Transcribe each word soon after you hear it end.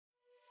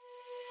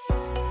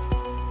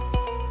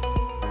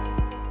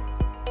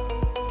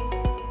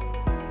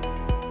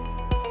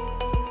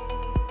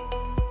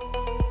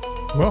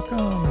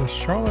Welcome to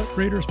Charlotte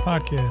Readers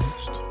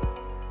Podcast,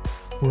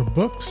 where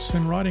books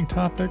and writing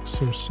topics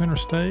are center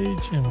stage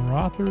and where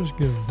authors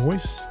give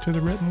voice to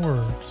the written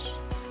words.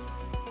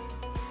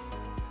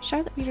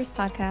 Charlotte Readers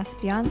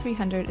Podcast Beyond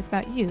 300 is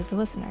about you, the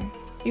listener.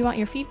 We want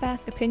your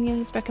feedback,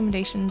 opinions,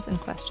 recommendations, and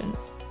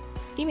questions.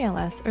 Email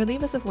us or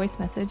leave us a voice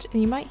message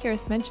and you might hear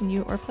us mention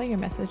you or play your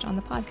message on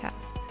the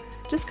podcast.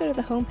 Just go to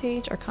the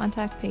homepage or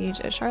contact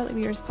page at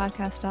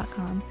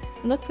charlottereaderspodcast.com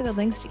and look for the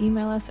links to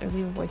email us or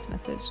leave a voice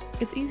message.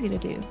 It's easy to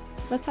do.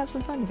 Let's have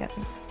some fun together.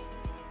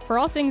 For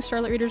all things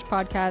Charlotte Readers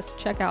Podcast,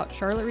 check out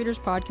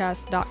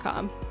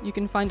charlottereaderspodcast.com. You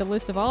can find a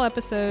list of all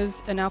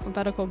episodes, an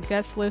alphabetical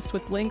guest list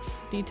with links,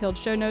 detailed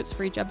show notes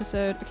for each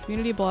episode, a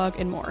community blog,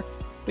 and more.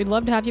 We'd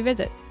love to have you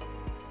visit.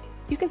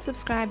 You can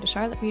subscribe to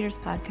Charlotte Readers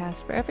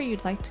Podcast wherever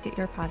you'd like to get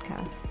your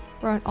podcasts.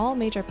 We're on all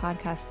major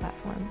podcast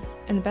platforms.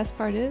 And the best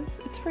part is,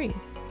 it's free.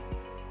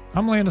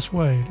 I'm Landis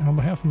Wade, and on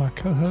behalf of my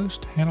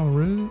co-host, Hannah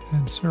LaRue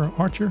and Sarah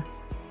Archer,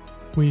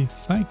 we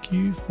thank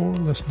you for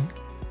listening.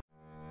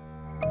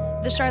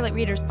 The Charlotte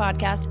Readers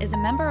Podcast is a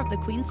member of the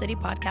Queen City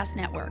Podcast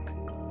Network.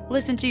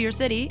 Listen to your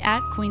city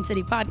at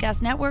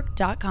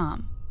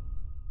queencitypodcastnetwork.com.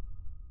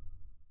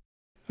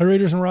 Hi,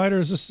 readers and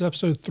writers. This is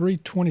episode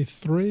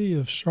 323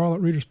 of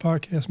Charlotte Readers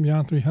Podcast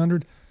Beyond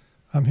 300.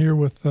 I'm here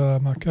with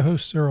my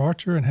co-host, Sarah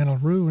Archer and Hannah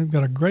LaRue. We've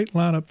got a great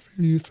lineup for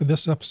you for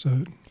this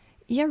episode.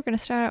 Yeah, we're going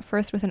to start out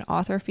first with an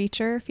author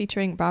feature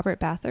featuring Robert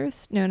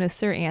Bathurst, known as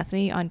Sir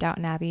Anthony on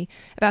Downton Abbey,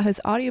 about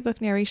his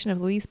audiobook narration of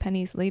Louise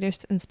Penny's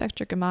latest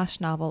Inspector Gamache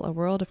novel, A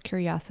World of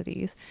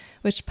Curiosities,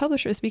 which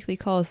Publishers Weekly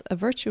calls a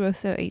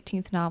virtuoso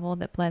 18th novel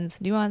that blends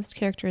nuanced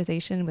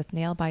characterization with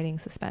nail-biting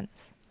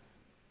suspense.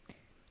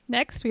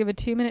 Next, we have a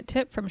 2-minute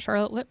tip from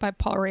Charlotte Lit by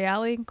Paul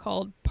Reale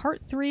called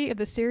Part 3 of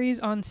the series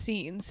on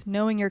Scenes,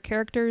 Knowing Your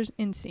Characters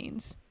in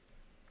Scenes.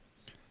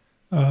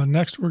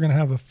 Next, we're going to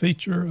have a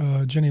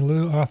feature. Jenny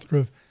Liu, author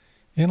of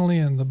Emily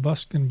and the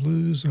Buskin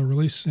Blues,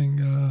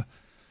 releasing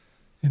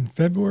in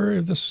February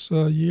of this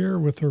year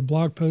with her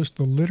blog post,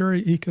 The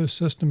Literary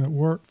Ecosystem at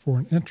Work for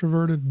an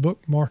Introverted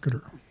Book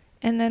Marketer.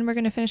 And then we're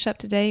going to finish up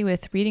today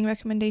with reading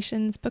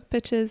recommendations, book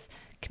pitches,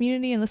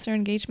 community and listener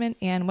engagement,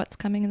 and what's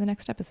coming in the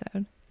next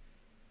episode.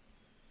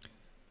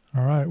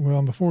 All right.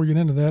 Well, before we get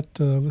into that,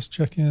 let's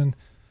check in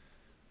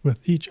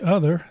with each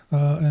other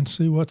and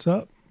see what's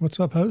up. What's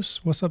up,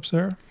 hosts? What's up,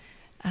 Sarah?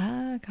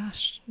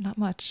 Gosh, not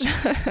much.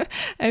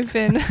 I've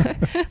been,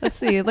 let's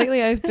see,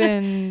 lately I've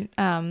been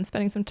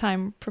spending some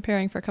time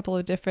preparing for a couple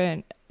of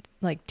different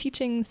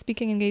teaching,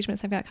 speaking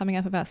engagements I've got coming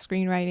up about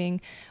screenwriting.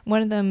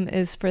 One of them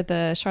is for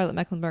the Charlotte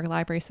Mecklenburg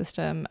Library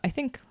System. I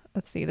think,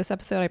 let's see, this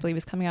episode I believe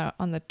is coming out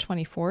on the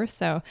 24th,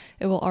 so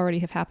it will already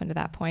have happened at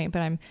that point,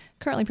 but I'm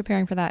currently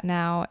preparing for that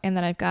now. And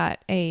then I've got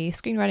a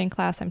screenwriting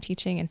class I'm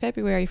teaching in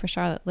February for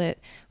Charlotte Lit,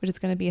 which is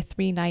going to be a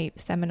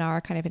 3-night seminar,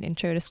 kind of an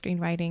intro to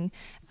screenwriting.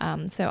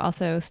 So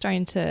also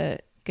starting to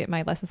get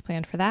my lessons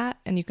planned for that,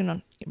 and you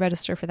can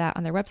register for that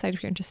on their website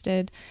if you're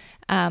interested.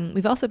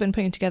 We've also been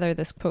putting together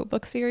this quote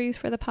book series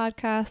for the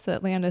podcast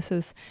that Landis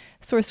has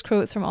sourced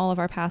quotes from all of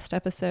our past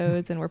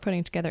episodes, and we're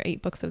putting together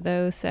 8 books of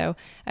those. So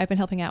I've been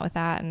helping out with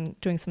that and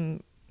doing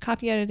some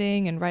copy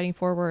editing and writing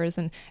forewords,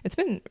 and it's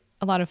been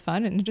a lot of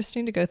fun and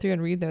interesting to go through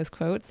and read those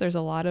quotes. There's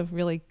a lot of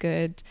really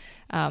good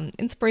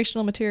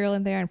inspirational material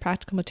in there and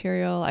practical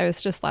material. I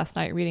was just last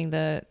night reading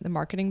the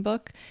marketing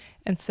book,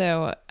 and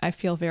so I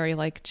feel very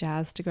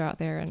jazzed to go out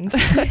there, and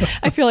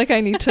I feel like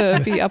I need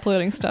to be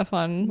uploading stuff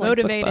on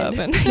motivated. BookBub,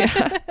 and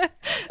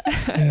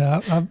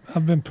Yeah,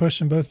 I've been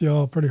pushing both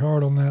y'all pretty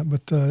hard on that,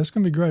 but it's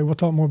going to be great. We'll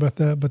talk more about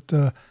that. But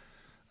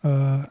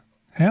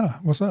Hannah,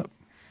 what's up?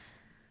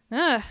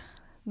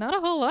 Not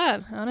a whole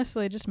lot,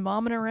 honestly. Just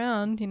momming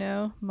around,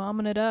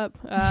 momming it up.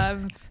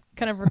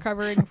 Kind of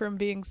recovering from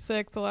being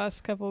sick the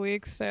last couple of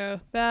weeks, so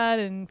that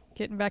and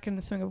getting back in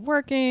the swing of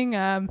working.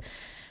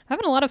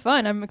 Having a lot of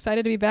fun. I'm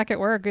excited to be back at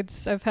work.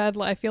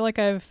 I feel like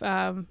I've,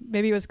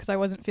 maybe it was because I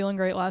wasn't feeling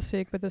great last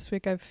week, but this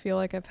week I feel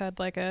like I've had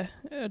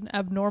an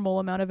abnormal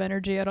amount of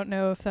energy. I don't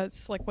know if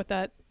that's what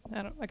that,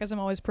 I guess I'm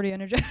always pretty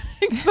energetic,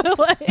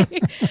 but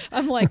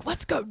I'm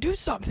let's go do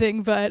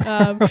something. But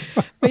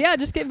yeah,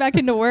 just getting back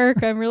into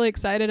work. I'm really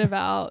excited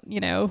about,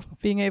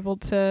 being able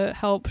to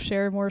help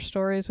share more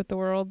stories with the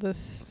world this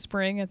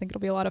spring. I think it'll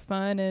be a lot of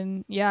fun.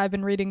 And yeah, I've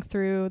been reading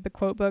through the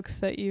quote books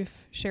that you've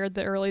shared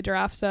the early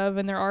drafts of,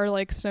 and there are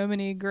so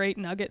many great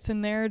nuggets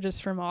in there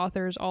just from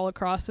authors all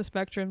across the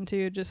spectrum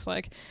too, just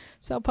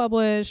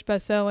self-published,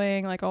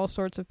 best-selling, all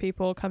sorts of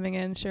people coming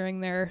in, sharing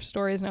their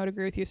stories. And I would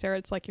agree with you, Sarah.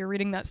 It's you're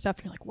reading that stuff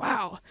and you're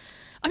wow,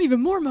 I'm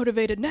even more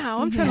motivated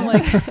now. I'm trying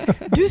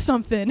to do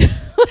something.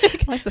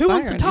 Who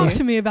wants to talk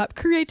to me about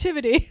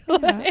creativity?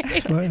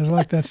 It's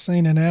like that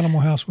scene in Animal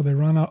House where they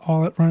run out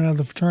of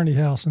the fraternity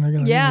house and they're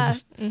going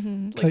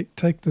to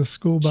take the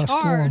school by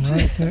storm,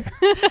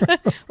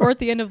 right? Or at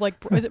the end of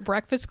is it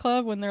Breakfast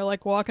Club when they're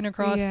walking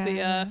across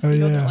the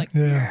field?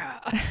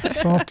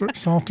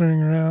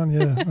 Sauntering around.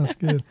 Yeah, that's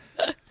good.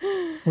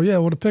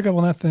 Well, to pick up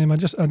on that theme, I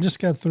just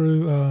got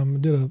through.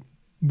 Did a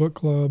book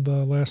club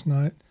last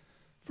night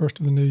first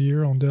of the new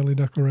year on daily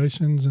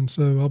declarations, and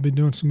so I'll be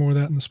doing some more of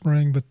that in the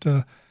spring. But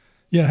I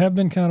have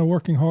been kind of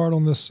working hard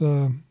on this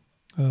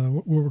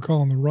what we're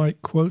calling the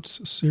Right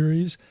Quotes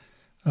series.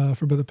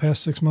 For about the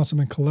past 6 months, I've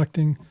been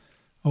collecting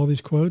all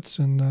these quotes,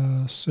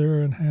 and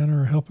Sarah and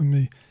Hannah are helping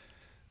me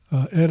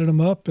edit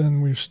them up,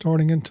 and we're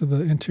starting into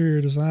the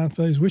interior design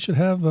phase. We should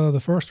have the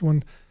first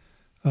one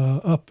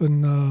up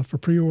and for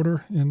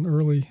pre-order in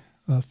early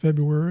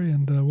February,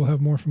 and we'll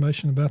have more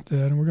information about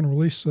that. And we're going to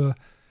release,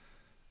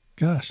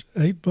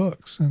 8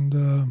 books,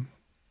 and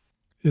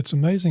it's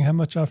amazing how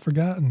much I've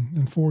forgotten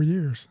in 4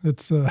 years.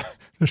 It's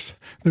there's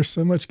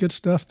so much good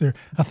stuff there.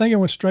 I think it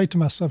went straight to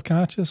my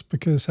subconscious,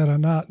 because had I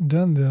not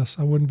done this,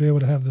 I wouldn't be able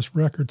to have this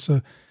record.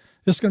 So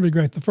it's going to be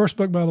great. The first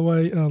book, by the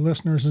way,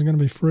 listeners, is going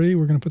to be free.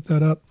 We're going to put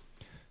that up.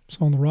 It's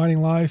on the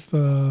Writing Life.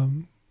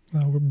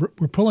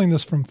 We're pulling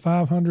this from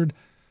 500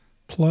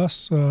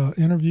 plus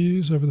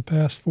interviews over the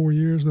past 4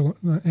 years,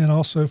 and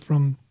also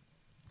from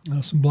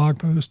some blog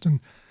posts and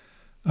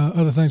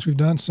other things we've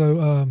done.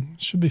 So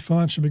should be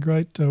fun, should be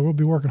great. We'll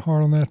be working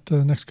hard on that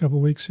next couple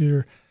of weeks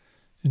here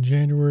in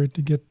January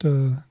to get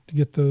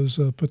those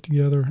put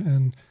together,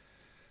 and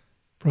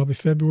probably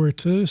February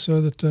too,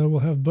 so that we'll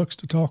have books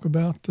to talk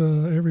about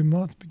every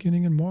month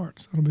beginning in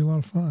March. That'll be a lot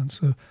of fun.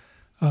 So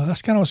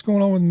that's kind of what's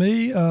going on with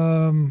me.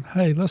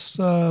 Hey, let's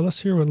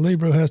hear what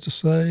Libro has to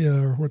say,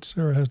 or what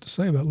Sarah has to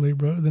say about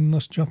Libro. Then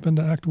let's jump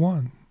into Act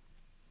 1.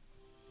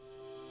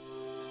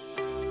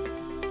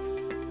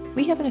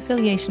 We have an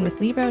affiliation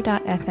with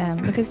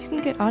Libro.fm because you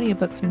can get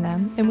audiobooks from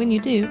them, and when you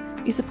do,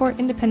 you support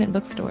independent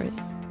bookstores.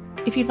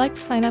 If you'd like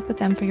to sign up with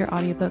them for your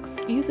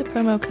audiobooks, use the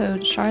promo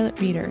code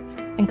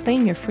CharlotteReader and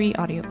claim your free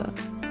audiobook.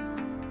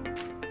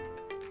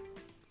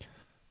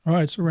 All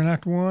right, so we're in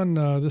Act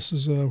 1. This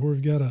is where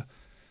we've got a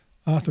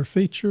author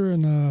feature,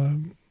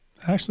 and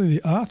actually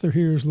the author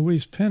here is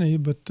Louise Penny,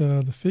 but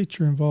the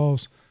feature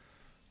involves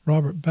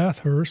Robert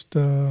Bathurst,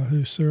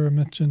 who Sarah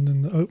mentioned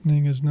in the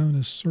opening is known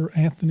as Sir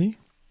Anthony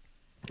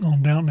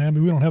on Downton Abbey.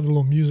 We don't have the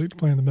little music to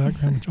play in the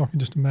background, but y'all can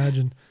just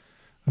imagine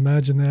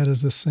that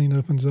as this scene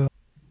opens up.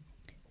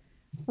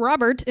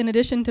 Robert, in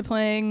addition to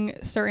playing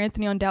Sir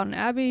Anthony on Downton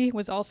Abbey,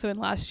 was also in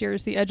last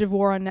year's The Edge of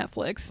War on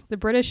Netflix. The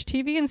British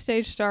TV and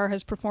stage star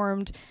has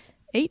performed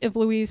 8 of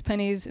Louise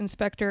Penny's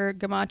Inspector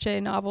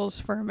Gamache novels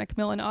for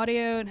Macmillan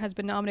Audio and has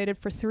been nominated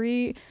for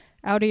 3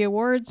 Audie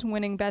Awards,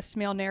 winning Best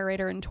Male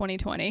Narrator in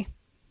 2020.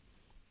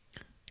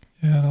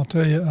 Yeah, and I'll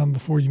tell you,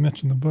 before you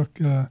mention the book,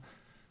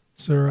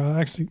 Sarah,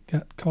 I actually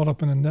got caught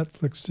up in a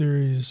Netflix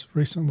series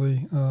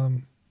recently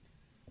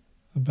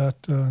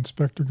about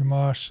Inspector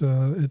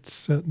Gamache. It's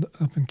set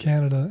up in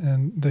Canada,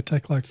 and they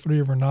take like 3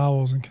 of her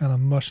novels and kind of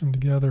mush them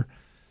together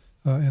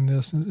in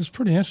this. And it's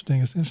pretty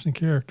interesting. It's an interesting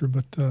character,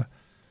 but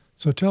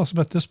so tell us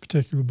about this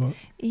particular book.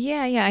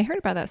 Yeah, I heard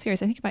about that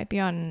series. I think it might be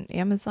on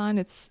Amazon.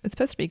 It's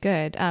supposed to be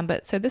good.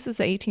 But so this is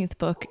the 18th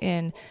book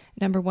in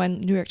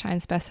 #1 New York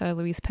Times bestseller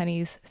Louise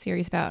Penny's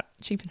series about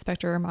Chief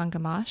Inspector Armand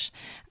Gamache.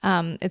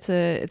 It's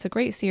a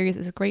great series.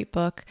 It's a great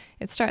book.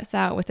 It starts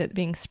out with it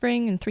being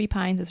spring and Three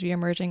Pines is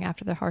reemerging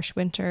after the harsh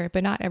winter,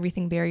 but not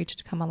everything buried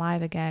should come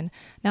alive again.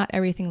 Not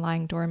everything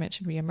lying dormant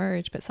should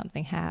reemerge, but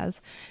something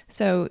has.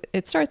 So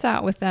it starts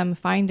out with them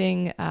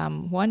finding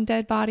one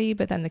dead body,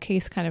 but then the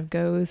case kind of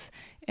goes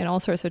in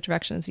all sorts of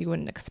directions you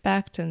wouldn't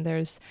expect, and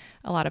there's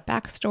a lot of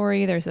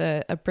backstory. There's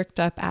a bricked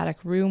up attic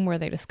room where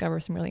they discover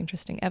some really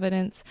interesting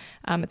evidence.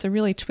 It's a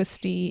really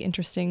twisty,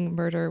 interesting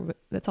murder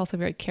that's also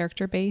very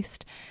character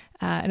based,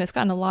 and it's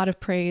gotten a lot of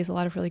praise, a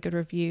lot of really good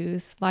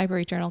reviews.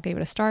 Library Journal gave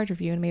it a starred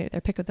review and made it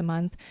their pick of the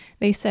month.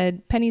 They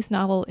said Penny's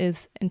novel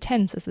is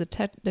intense as the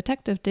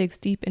detective digs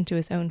deep into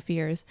his own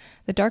fears.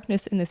 The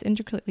darkness in this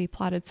intricately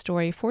plotted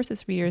story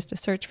forces readers to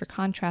search for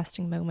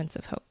contrasting moments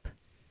of hope.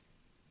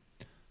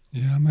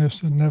 Yeah, I may have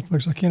said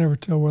Netflix. I can't ever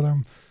tell whether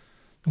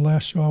the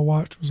last show I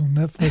watched was on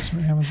Netflix or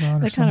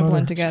Amazon or some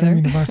other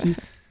streaming device. It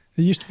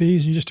used to be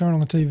easy. You just turn on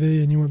the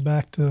TV and you went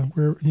back to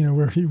where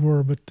you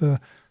were.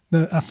 But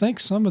I think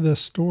some of this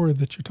story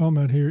that you're talking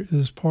about here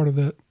is part of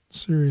that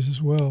series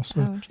as well.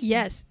 So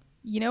yes,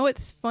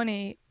 it's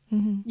funny.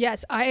 Mm-hmm.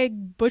 Yes, I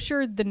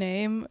butchered the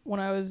name when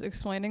I was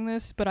explaining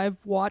this, but I've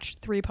watched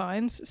Three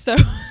Pines, so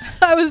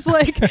I was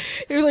like,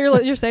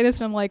 you're saying this,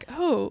 and I'm like,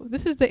 oh,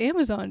 this is the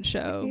Amazon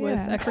show with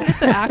I forget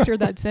the actor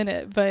that's in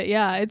it, but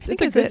yeah, it's a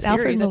good series.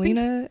 Alfred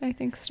Molina, I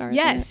think stars.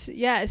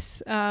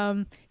 Yes.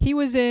 He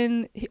was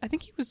in. I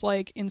think he was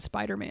like in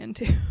Spider-Man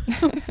too.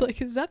 I was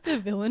like, is that the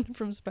villain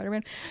from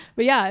Spider-Man?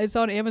 But yeah, it's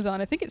on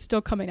Amazon. I think it's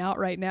still coming out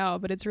right now,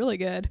 but it's really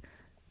good.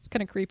 It's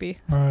kind of creepy.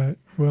 All right.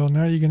 Well,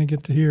 now you're going to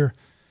get to hear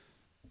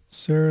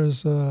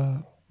Sarah's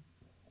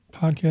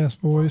podcast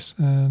voice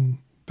and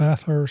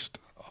Bathurst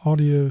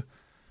audio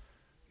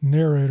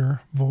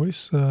narrator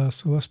voice. So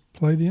let's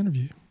play the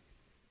interview.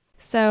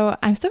 So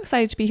I'm so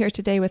excited to be here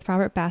today with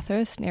Robert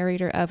Bathurst,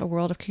 narrator of A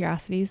World of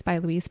Curiosities by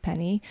Louise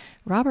Penny.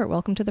 Robert,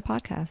 welcome to the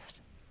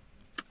podcast.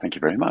 Thank you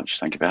very much.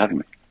 Thank you for having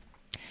me.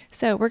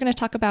 So we're going to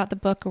talk about the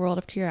book, A World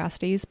of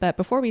Curiosities. But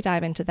before we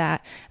dive into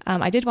that,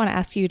 I did want to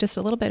ask you just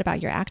a little bit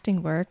about your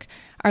acting work.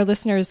 Our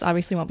listeners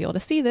obviously won't be able to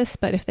see this,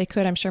 but if they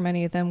could, I'm sure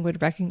many of them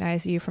would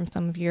recognize you from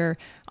some of your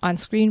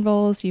on-screen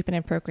roles. You've been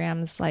in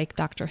programs like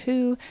Doctor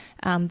Who,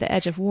 The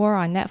Edge of War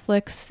on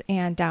Netflix,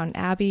 and Downton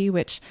Abbey,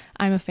 which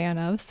I'm a fan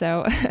of.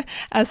 So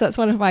as that's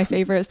one of my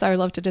favorites, I would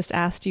love to just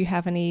ask, do you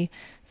have any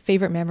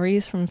favorite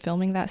memories from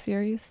filming that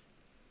series?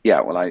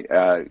 Yeah, well, I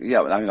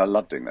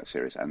love doing that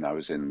series, and I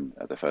was in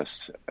the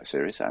first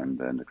series, and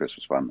then the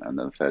Christmas one, and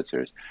then the third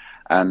series,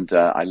 and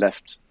I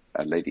left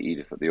Lady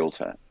Edith at the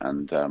altar,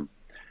 and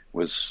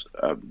was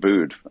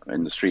booed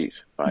in the street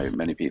by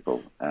many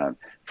people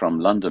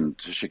from London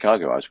to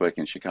Chicago. I was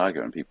working in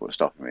Chicago, and people were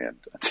stopping me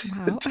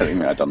and telling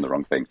me I'd done the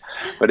wrong thing,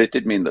 but it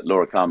did mean that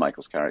Laura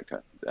Carmichael's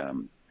character,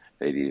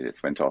 Lady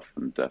Edith, went off,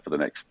 and for the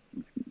next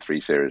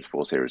 4 series,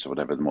 or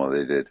whatever, the more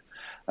they did,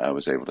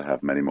 was able to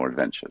have many more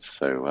adventures.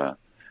 So.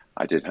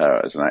 I did her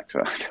as an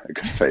actor a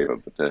good favour,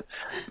 but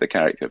the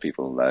character,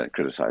 people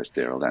criticised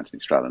dear old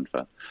Anthony Stralland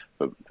for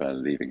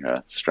leaving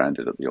her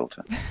stranded at the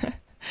altar.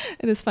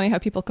 It is funny how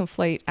people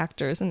conflate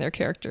actors and their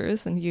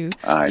characters, and you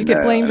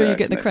get blamed or you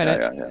get the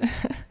credit. Yeah.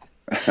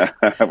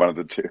 One of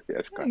the two,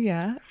 yes. Correct.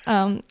 Yeah.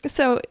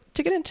 So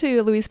to get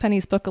into Louise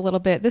Penny's book a little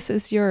bit, this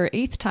is your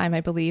 8th time,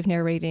 I believe,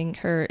 narrating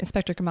her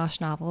Inspector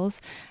Gamache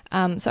novels.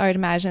 So I would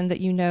imagine that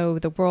you know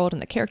the world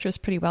and the characters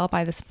pretty well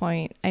by this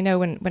point. I know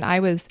when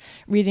I was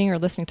reading or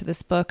listening to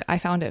this book, I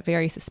found it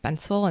very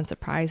suspenseful and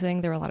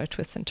surprising. There were a lot of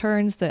twists and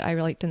turns that I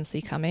really didn't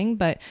see coming.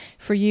 But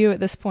for you at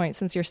this point,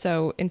 since you're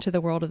so into the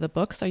world of the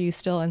books, are you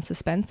still in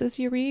suspense as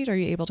you read? Are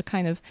you able to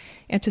kind of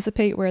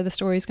anticipate where the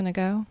story is going to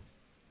go?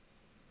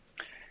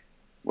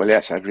 Well,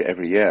 yes.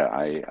 Every year,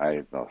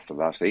 for the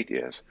last 8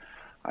 years,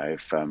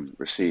 I've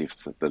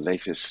received the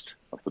latest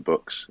of the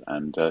books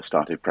and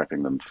started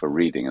prepping them for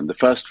reading. And the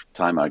first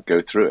time I go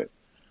through it,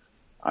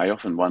 I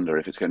often wonder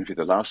if it's going to be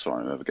the last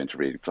one I'm ever going to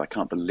read, because I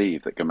can't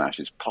believe that Gamache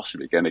is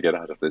possibly going to get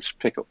out of this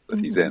pickle that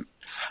he's in.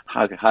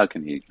 How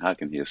can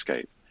he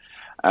escape?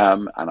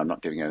 And I'm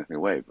not giving anything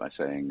away by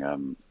saying,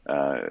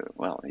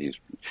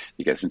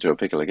 he gets into a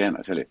pickle again,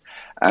 I tell you.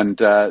 And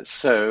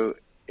so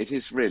it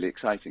is really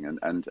exciting,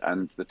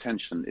 and the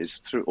tension is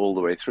through all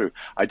the way through.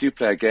 I do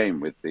play a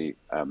game with the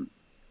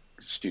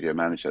studio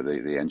manager,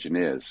 the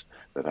engineers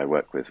that I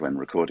work with when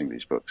recording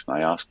these books, and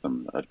I ask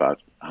them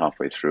about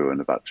halfway through and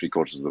about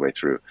 3/4 of the way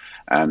through,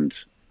 and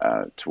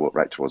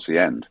right towards the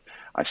end,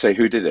 I say,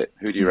 "Who did it?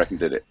 Who do you reckon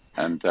did it?"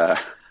 And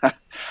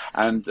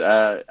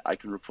I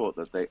can report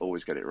that they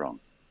always get it wrong,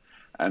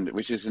 and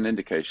which is an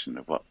indication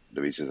of what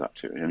Louise is up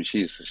to. I mean,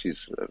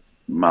 she's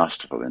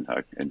masterful in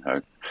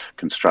her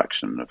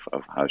construction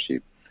of how she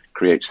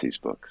creates these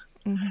books,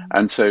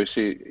 and so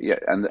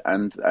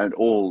and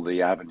all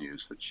the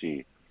avenues that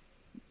she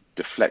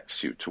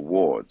deflects you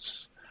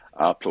towards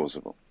are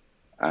plausible,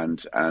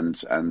 and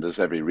there's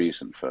every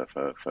reason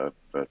for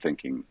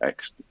thinking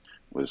X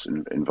was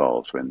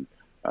involved when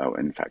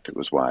in fact it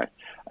was Y,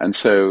 and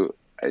so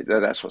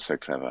that's what's so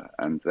clever.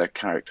 And they're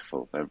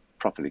characterful. They're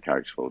properly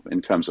characterful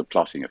in terms of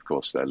plotting. Of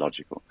course, they're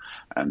logical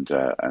and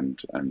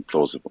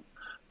plausible,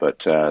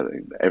 but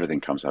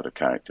everything comes out of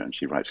character, and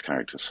she writes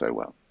characters so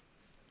well.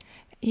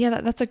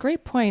 Yeah, that's a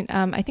great point.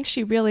 I think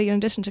she really, in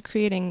addition to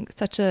creating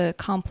such a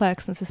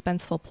complex and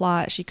suspenseful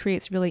plot, she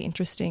creates really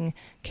interesting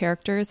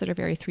characters that are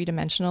very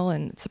three-dimensional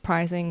and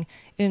surprising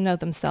in and of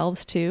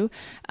themselves, too.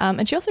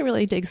 And she also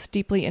really digs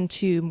deeply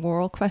into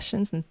moral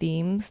questions and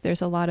themes.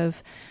 There's a lot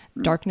of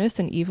darkness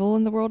and evil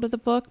in the world of the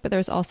book, but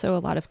there's also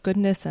a lot of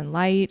goodness and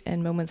light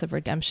and moments of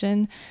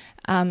redemption.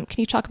 Can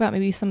you talk about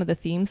maybe some of the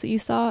themes that you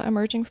saw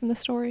emerging from the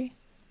story?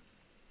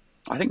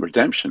 I think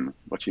redemption,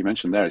 what you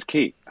mentioned there, is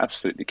key,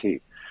 absolutely key.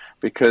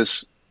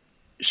 Because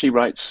she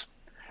writes,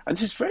 and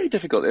this is very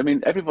difficult. I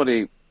mean,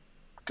 everybody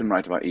can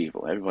write about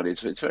evil. Everybody,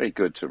 it's very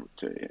good to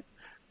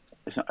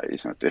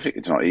it's not difficult.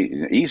 It's not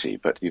easy,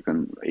 but you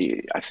can.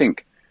 I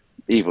think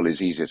evil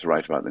is easier to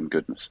write about than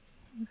goodness.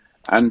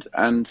 And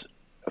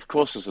of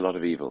course, there's a lot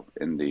of evil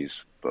in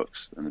these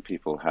books, and the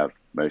people have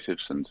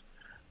motives, and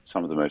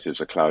some of the motives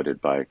are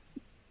clouded by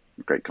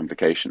great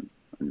complication,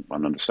 and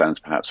one understands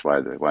perhaps why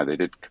they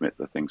did commit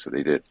the things that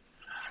they did.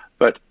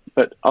 But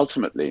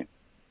ultimately.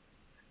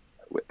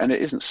 And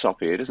it isn't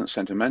soppy, it isn't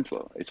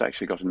sentimental. It's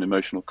actually got an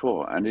emotional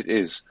core, and it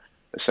is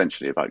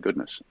essentially about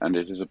goodness. And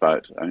it is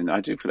about, I mean, I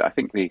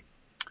think the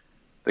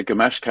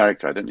Gamache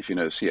character, I don't know if you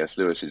know C.S.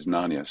 Lewis's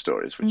Narnia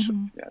stories, which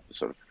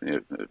sort of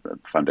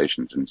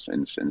foundations,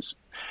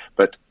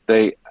 but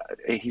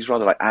he's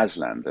rather like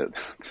Aslan,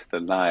 the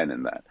lion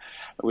in that,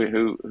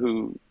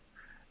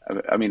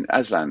 I mean,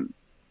 Aslan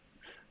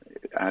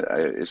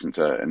isn't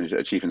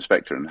a chief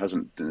inspector and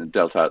hasn't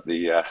dealt out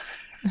the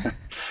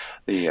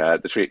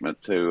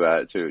treatment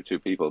to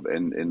people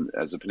in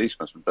as a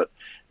policeman, but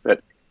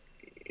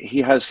he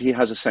has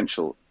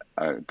essential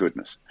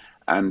goodness,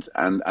 and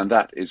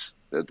that is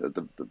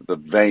the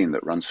vein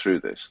that runs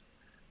through this,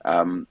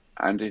 and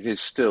it is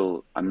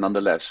still and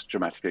nonetheless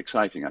dramatically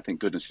exciting. I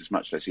think goodness is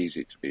much less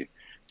easy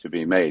to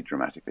be made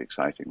dramatically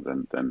exciting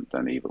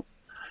than evil,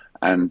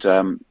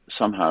 And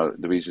somehow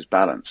Louise's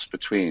balance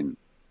between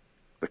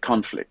the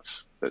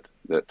conflicts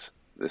that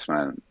this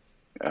man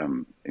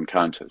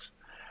encounters,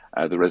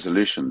 the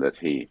resolution that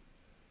he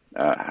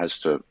has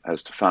to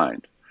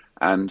find,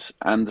 and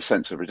the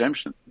sense of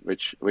redemption,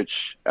 which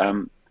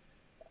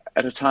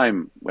at a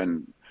time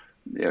when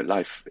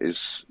life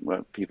is,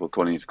 well, people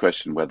calling into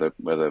question whether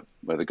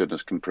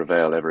goodness can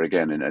prevail ever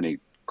again in any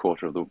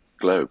quarter of the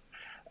globe.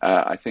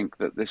 I think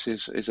that this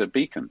is a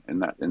beacon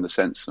in the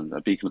sense, and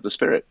a beacon of the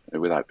spirit,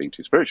 without being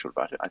too spiritual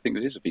about it. I think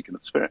it is a beacon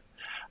of the spirit,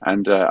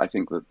 and I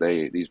think that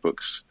these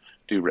books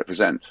do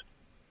represent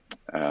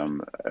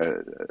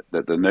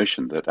the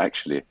notion that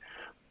actually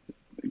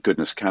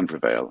goodness can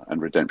prevail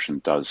and redemption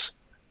does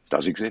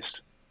exist.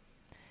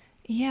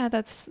 Yeah,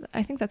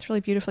 I think that's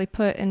really beautifully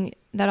put, and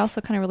that also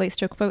kind of relates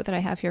to a quote that I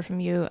have here from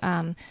you.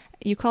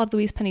 You called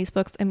Louise Penny's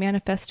books a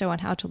manifesto on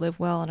how to live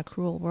well in a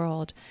cruel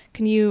world.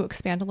 Can you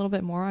expand a little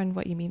bit more on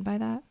what you mean by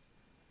that?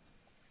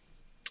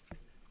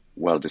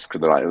 Well, just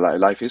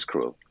life is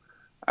cruel,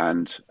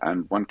 and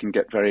one can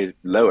get very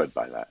lowered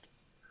by that.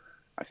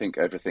 I think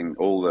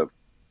all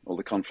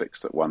the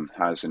conflicts that one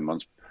has in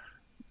one's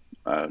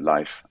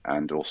life,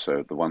 and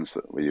also the ones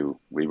that we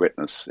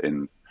witness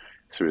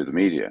through the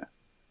media,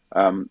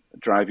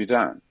 drive you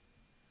down,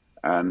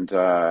 and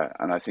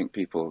I think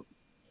people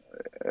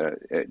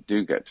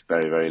do get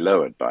very, very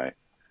lowered by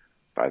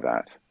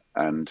that,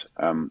 and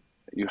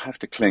you have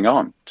to cling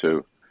on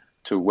to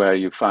where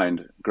you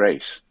find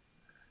grace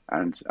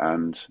and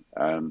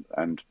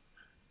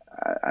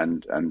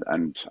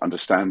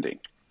understanding,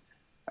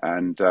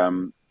 and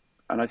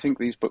I think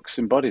these books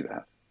embody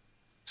that.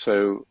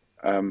 So.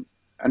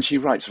 And she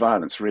writes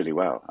violence really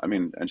well. I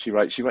mean, and she's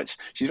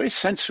a very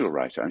sensual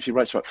writer, and she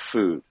writes about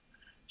food.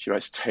 She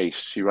writes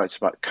taste. She writes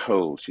about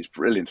cold. She's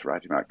brilliant at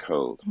writing about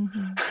cold.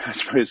 Mm-hmm. I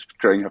suppose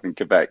growing up in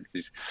Quebec,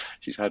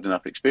 she's had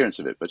enough experience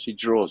of it, but she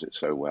draws it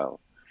so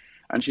well.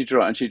 And she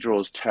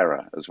draws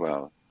terror as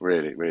well,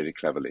 really, really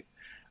cleverly.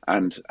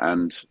 And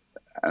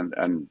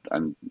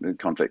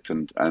conflict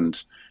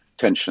and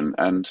tension.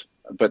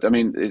 But I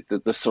mean,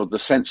 the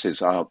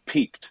senses are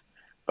piqued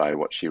by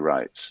what she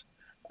writes.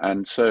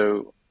 And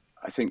so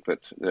I think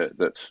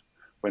that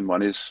when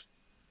one is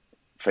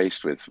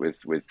faced with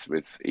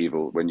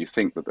evil, when you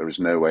think that there is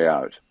no way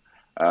out,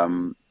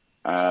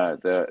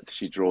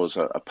 she draws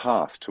a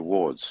path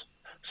towards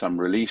some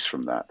release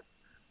from that,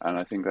 and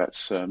I think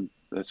that's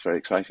very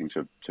exciting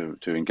to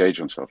engage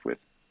oneself with.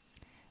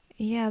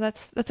 Yeah,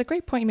 that's a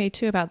great point you made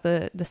too about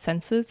the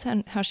senses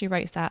and how she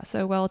writes that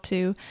so well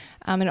too.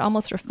 And it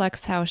almost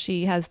reflects how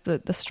she has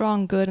the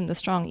strong good and the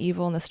strong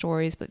evil in the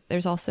stories, but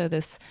there's also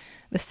the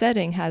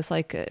setting has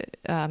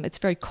it's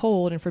very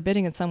cold and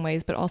forbidding in some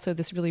ways, but also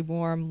this really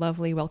warm,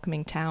 lovely,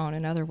 welcoming town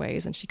in other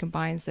ways, and she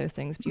combines those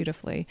things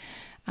beautifully.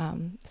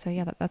 So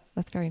yeah,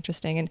 that's very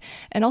interesting.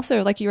 And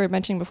also, like you were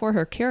mentioning before,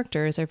 her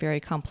characters are very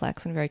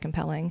complex and very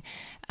compelling.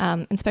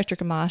 Inspector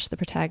Gamache, the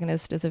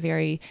protagonist, is a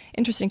very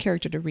interesting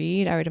character to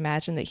read. I would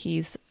imagine that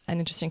he's an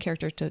interesting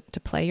character to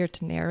play or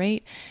to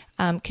narrate.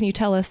 Can you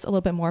tell us a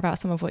little bit more about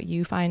some of what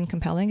you find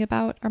compelling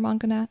about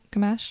Armand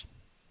Gamache?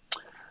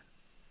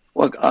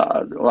 Well,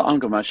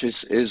 Armand Gamache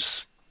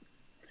is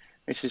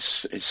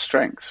his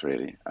strength,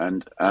 really,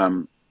 and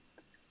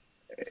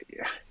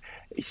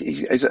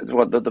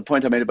the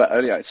point I made about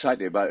earlier,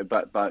 slightly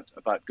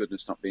about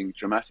goodness not being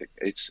dramatic.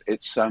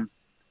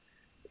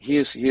 He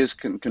is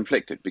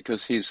conflicted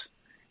because he's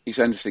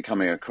endlessly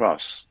coming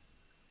across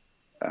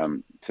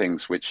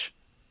things which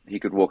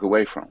he could walk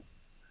away from.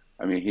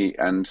 I mean,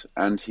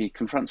 he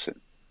confronts it,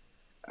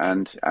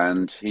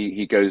 and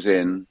he goes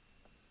in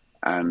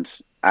and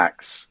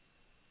acts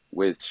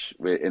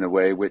in a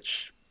way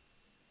which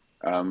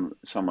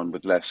someone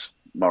with less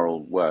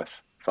moral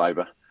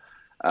fiber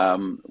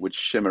would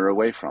shimmer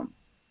away from,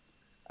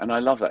 and I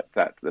love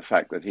that the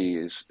fact that he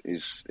is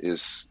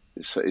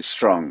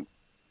strong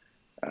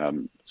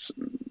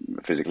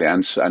physically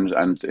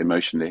and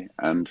emotionally,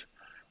 and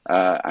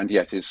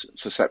yet is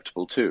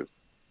susceptible too.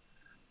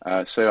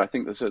 So I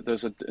think there's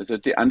a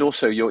and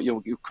also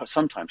you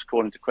sometimes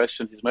call into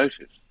question his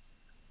motives.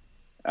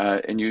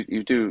 And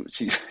you do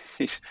see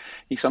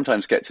he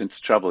sometimes gets into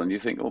trouble, and you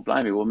think, oh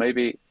blimey, well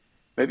maybe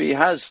he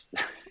has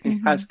he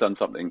has done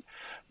something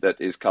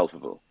that is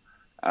culpable,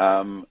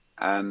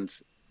 and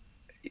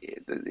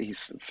he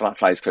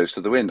flies close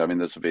to the wind. I mean,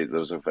 there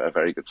was a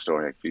very good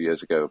story a few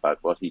years ago about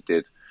what he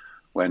did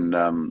when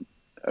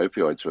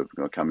opioids were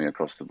coming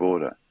across the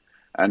border,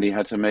 and he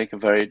had to make a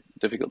very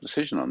difficult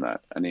decision on that,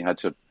 and he had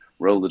to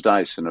roll the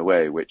dice in a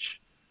way which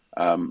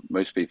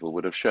most people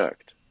would have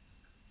shirked.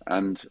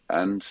 And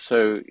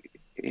so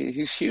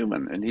he's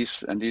human, and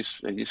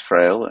he's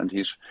frail, and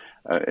he's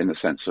in the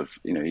sense of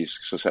he's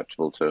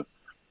susceptible to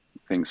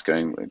things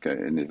going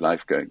in his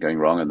life going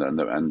wrong,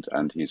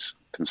 and he's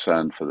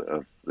concerned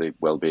for the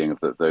well-being of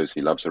those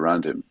he loves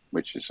around him,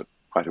 which is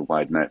quite a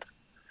wide net.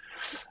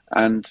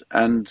 And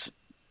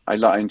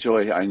I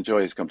enjoy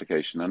his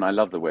complication, and I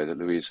love the way that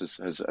Louise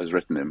has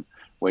written him,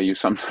 where you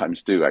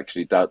sometimes do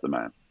actually doubt the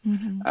man,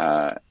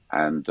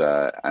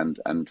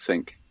 and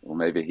think, well,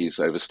 maybe he's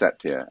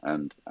overstepped here,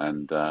 and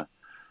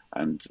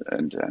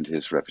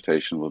his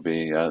reputation will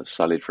be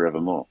sullied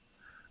forevermore.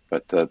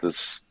 But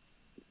there's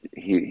I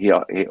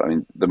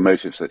mean, the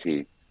motives that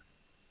he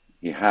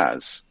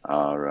has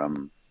are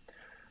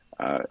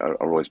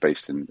always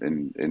based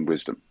in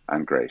wisdom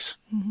and grace.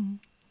 Mm-hmm.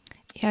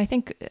 Yeah, I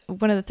think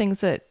one of the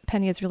things that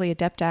Penny is really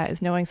adept at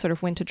is knowing sort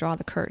of when to draw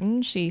the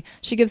curtain. She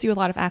gives you a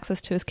lot of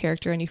access to his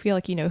character and you feel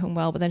like you know him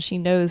well, but then she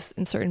knows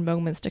in certain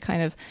moments to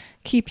kind of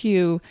keep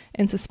you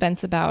in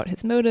suspense about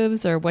his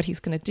motives or what he's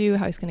going to do,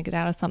 how he's going to get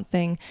out of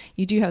something.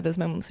 You do have those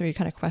moments where you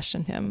kind of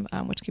question him,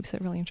 which keeps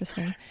it really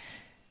interesting.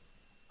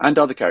 And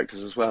other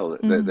characters as well.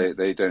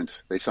 Mm-hmm.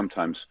 They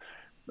sometimes,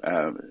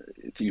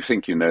 you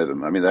think you know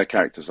them. I mean, they're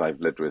characters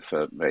I've lived with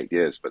for 8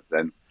 years, but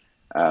then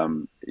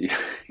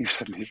you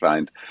suddenly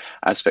find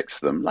aspects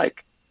of them,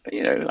 like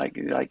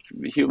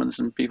humans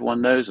and people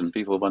one knows and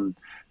people one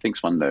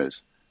thinks one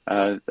knows,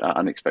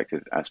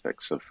 unexpected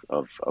aspects of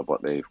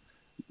what they've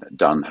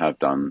have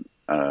done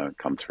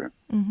come through.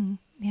 Mm-hmm.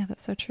 Yeah,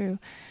 that's so true.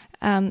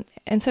 And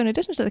so in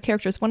addition to the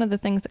characters, one of the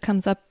things that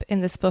comes up in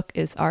this book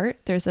is art.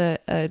 There's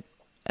an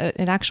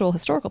actual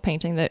historical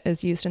painting that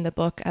is used in the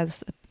book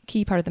as a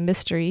key part of the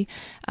mystery.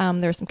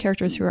 There are some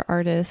characters who are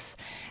artists.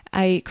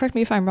 Correct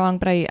me if I'm wrong,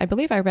 but I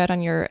believe I read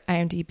on your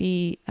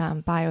IMDb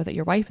bio that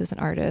your wife is an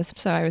artist.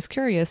 So I was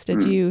curious,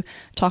 did you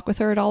talk with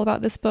her at all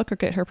about this book or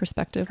get her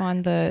perspective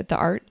on the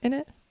art in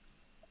it?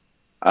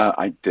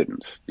 I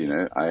didn't. It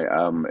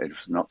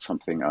was not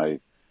something I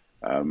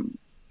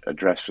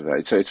addressed with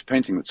her. So it's a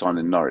painting that's on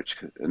in Norwich,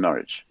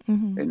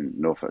 mm-hmm. in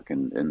Norfolk,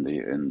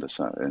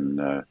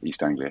 in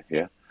East Anglia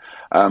here.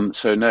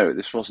 So no,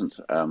 this wasn't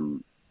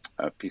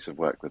a piece of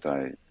work that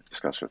I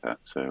discussed with her.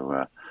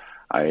 So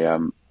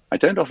I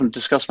don't often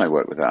discuss my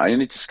work with her. I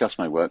only discuss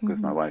my work mm-hmm. with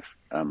my wife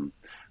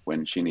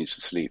when she needs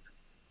to sleep,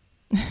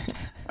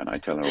 and I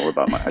tell her all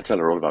about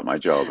my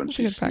job, and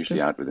she's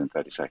usually out within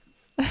 30 seconds.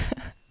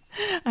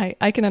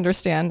 I can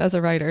understand as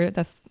a writer.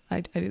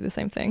 I do the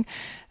same thing,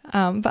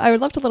 but I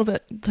would love to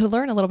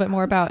learn a little bit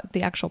more about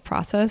the actual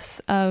process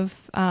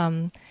of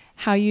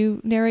how you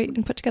narrate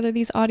and put together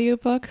these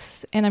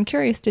audiobooks. And I'm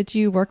curious, did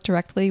you work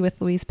directly with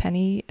Louise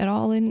Penny at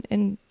all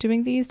in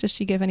doing these? Does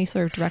she give any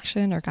sort of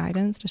direction or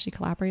guidance? Does she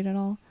collaborate at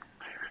all?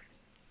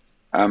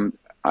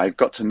 I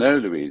got to know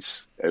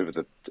Louise over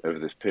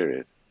this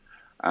period,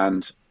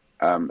 and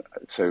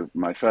so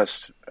my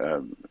first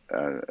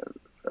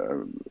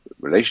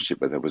relationship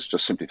with her was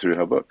just simply through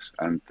her books,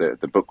 and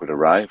the book would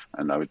arrive,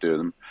 and I would do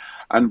them.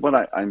 And what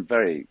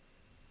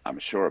I'm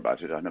sure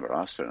about it. I never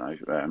asked her, and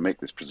I make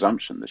this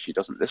presumption that she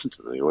doesn't listen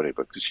to the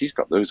audiobook because she's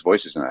got those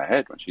voices in her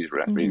head when she's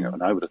reading it.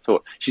 And I would have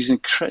thought she's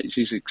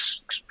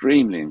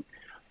extremely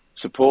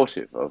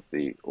supportive of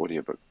the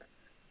audiobook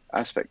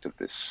aspect of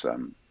this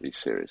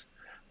series.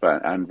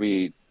 And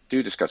we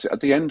do discuss it.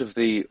 At the end of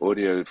the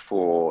audio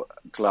for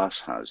Glass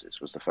Houses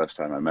was the first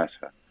time I met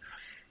her.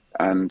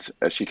 And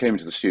she came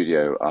into the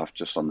studio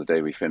just on the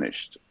day we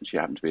finished. She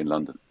happened to be in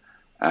London.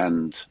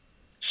 And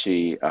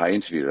I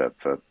interviewed her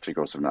for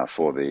 3/4 of an hour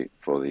for the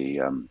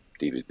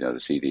DVD, the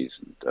CDs,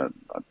 and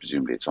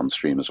presumably it's on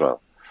stream as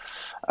well.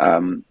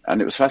 And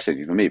it was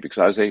fascinating for me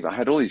because I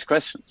had all these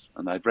questions,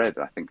 and I'd read,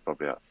 I think,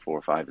 probably 4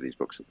 or 5 of these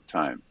books at the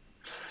time.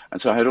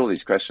 And so I had all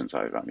these questions.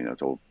 I mean,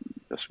 it's all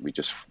we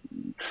just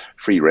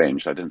free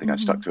ranged. I didn't think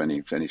mm-hmm. I stuck to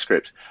any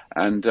script.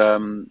 And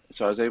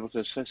so I was able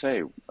to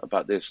say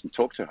about this and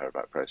talk to her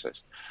about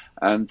process.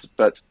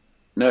 But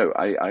no,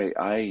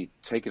 I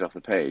take it off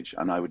the page,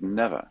 and I would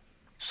never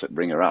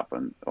bring her up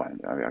and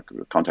I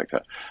could contact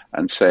her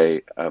and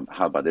say,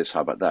 how about this,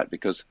 how about that?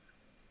 Because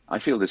I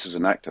feel this as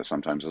an actor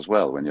sometimes as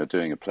well. When you're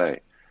doing a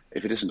play,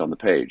 if it isn't on the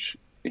page,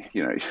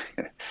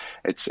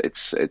 it's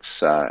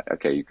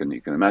okay. You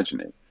can imagine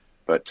it,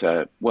 but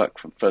work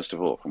first of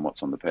all from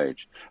what's on the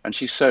page. And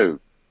she's so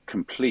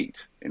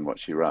complete in what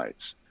she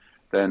writes.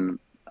 Then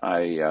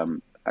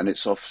and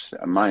it's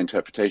my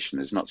interpretation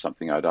is not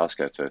something I'd ask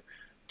her to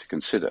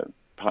consider.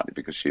 Partly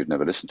because she would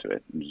never listen to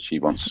it, and she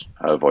wants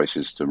her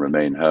voices to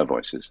remain her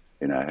voices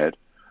in her head.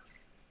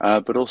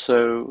 But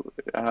also,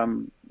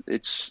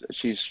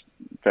 she's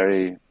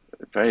very,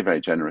 very,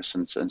 very generous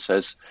and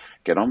says,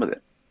 "Get on with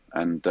it."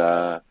 And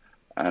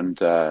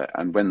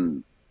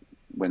when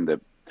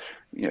the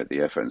the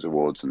Earphones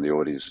Awards and the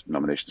Audi's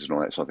nominations and all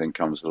that sort of thing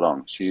comes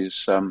along,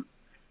 she's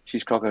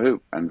cock a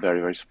hoop and very,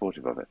 very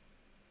supportive of it.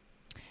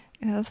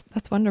 Yeah,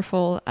 that's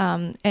wonderful.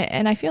 And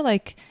I feel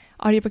like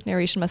audiobook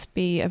narration must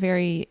be a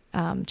very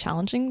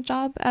challenging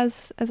job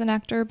as an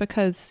actor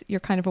because you're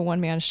kind of a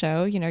one-man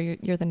show.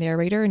 You're the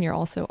narrator and you're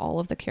also all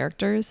of the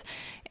characters.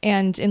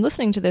 And in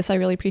listening to this, I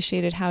really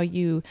appreciated how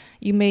you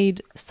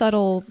made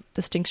subtle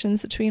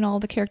distinctions between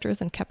all the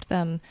characters and kept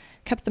them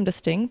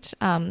distinct.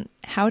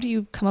 How do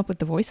you come up with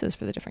the voices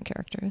for the different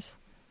characters?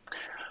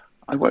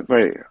 I worked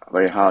very,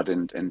 very hard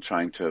in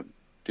trying to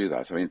do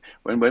that. I mean,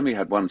 when we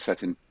had one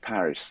set in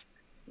Paris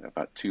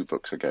about 2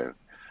 books ago,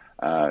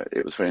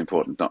 it was very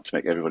important not to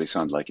make everybody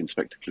sound like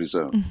Inspector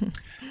Clouseau. Mm-hmm.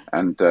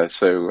 And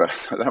so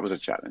that was a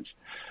challenge.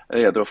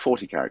 Yeah, there were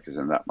 40 characters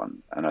in that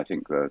one, and I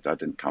think that I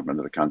can't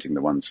remember counting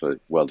the ones for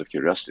World of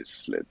Curiosity,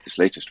 this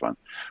latest one.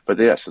 But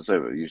yes, there's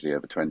usually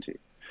over 20,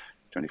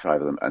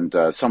 25 of them,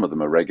 and some of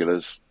them are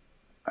regulars,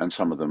 and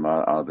some of them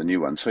are the new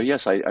ones. So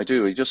yes, I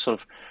do. We just sort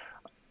of,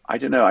 I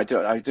don't know. I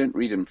don't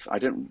read them.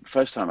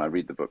 First time I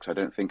read the books, I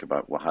don't think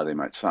about how they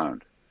might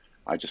sound.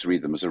 I just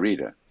read them as a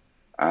reader,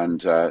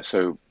 and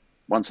so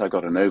once I've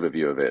got an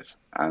overview of it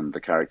and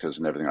the characters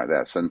and everything like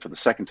that, so then for the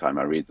second time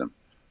I read them,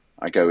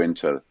 I go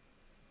into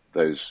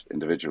those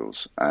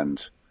individuals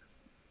and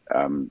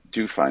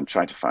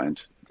try to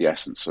find the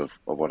essence of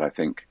what I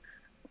think,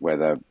 where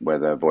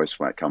their voice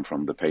might come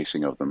from, the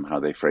pacing of them, how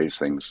they phrase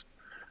things,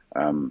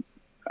 and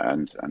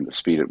the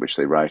speed at which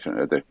they write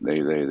and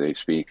they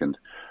speak, and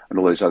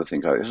all those other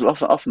things.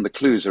 Often the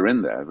clues are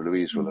in there.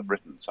 Louise will have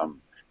written some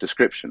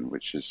description,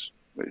 which is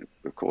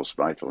of course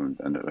vital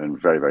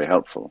and very, very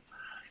helpful.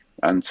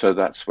 And so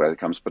that's where it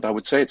comes. But I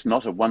would say it's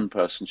not a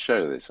one-person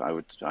show. This I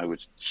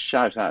would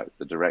shout out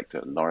the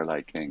director,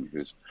 Lorelei King,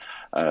 who's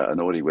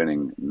an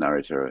Audie-winning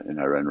narrator in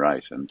her own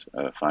right and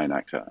a fine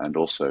actor, and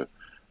also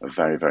a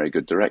very, very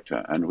good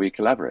director. And we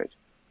collaborate.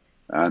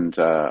 And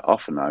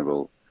often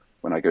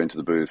when I go into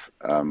the booth,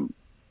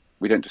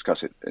 we don't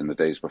discuss it in the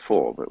days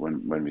before, but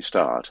when we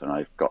start, and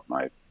I've got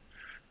I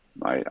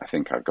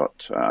think I've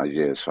got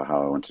ideas for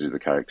how I want to do the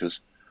characters.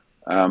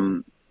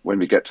 When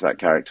we get to that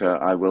character,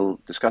 I will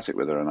discuss it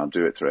with her, and I'll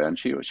do it through her, and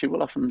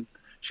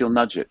she'll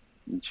nudge it,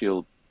 and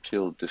she'll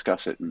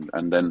discuss it,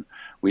 and then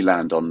we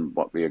land on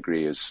what we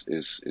agree is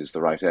the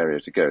right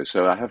area to go.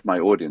 So I have my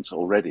audience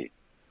already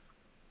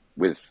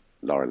with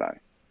Lorelei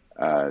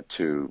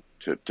to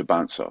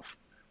bounce off.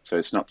 So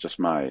it's not just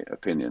my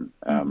opinion.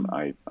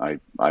 I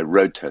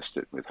road test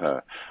it with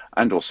her,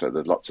 and also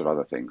there's lots of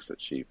other things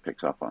that she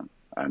picks up on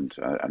and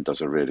does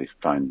a really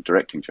fine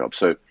directing job.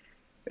 So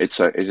it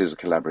is a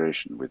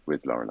collaboration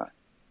with Lorelei.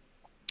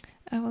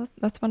 Oh, well,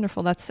 that's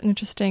wonderful. That's an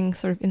interesting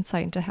sort of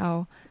insight into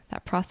how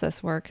that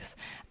process works.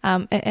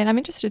 And I'm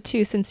interested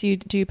too, since you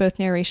do both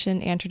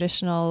narration and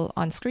traditional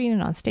on screen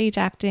and on stage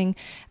acting,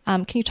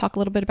 can you talk a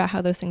little bit about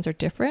how those things are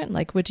different?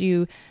 Like, would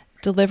you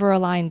deliver a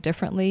line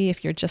differently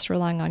if you're just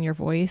relying on your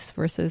voice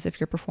versus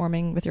if you're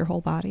performing with your whole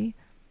body?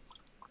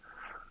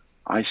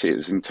 I see it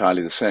as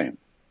entirely the same.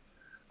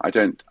 I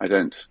don't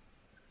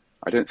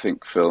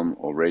think film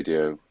or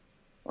radio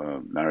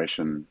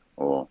narration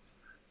or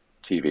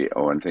TV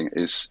or anything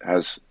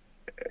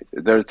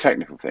there are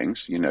technical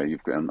things.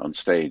 You've got on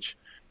stage,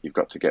 you've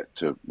got to get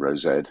to row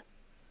Z,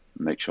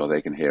 make sure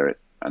they can hear it,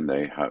 and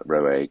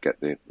row A get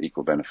the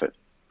equal benefit.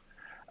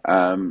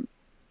 On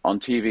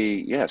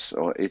TV, yes,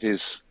 or it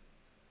is.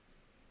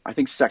 I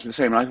think it's exactly the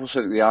same. And I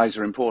also think the eyes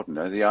are important.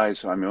 The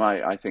eyes. I mean,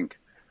 I think,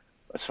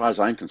 as far as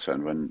I'm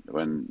concerned,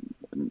 when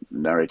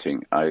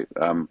narrating,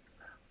 I'm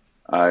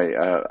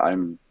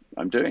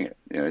doing it.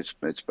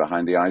 It's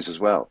behind the eyes as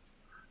well,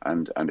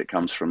 and it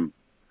comes from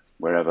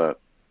wherever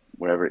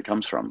it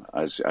comes from,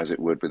 as it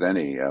would with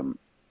any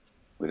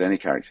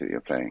character that you're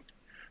playing.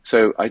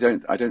 So I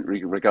don't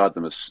regard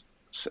them as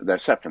they're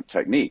separate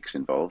techniques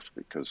involved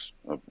because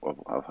of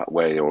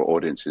where your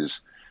audience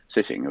is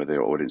sitting, whether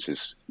your audience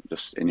is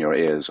just in your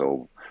ears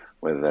or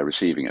whether they're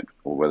receiving it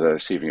or whether they're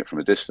receiving it from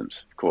a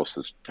distance. Of course,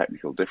 there's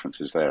technical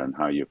differences there in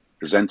how you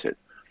present it.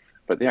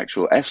 But the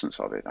actual essence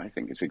of it, I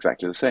think, is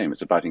exactly the same.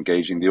 It's about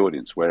engaging the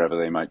audience wherever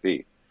they might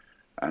be,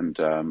 and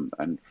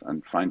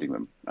finding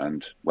them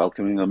and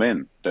welcoming them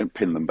in. Don't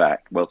pin them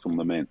back. Welcome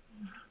them in,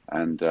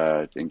 and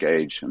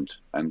engage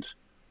and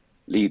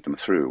lead them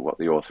through what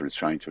the author is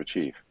trying to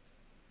achieve.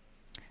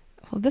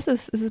 Well, this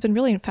has been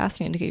really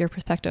fascinating to get your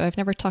perspective. I've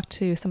never talked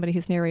to somebody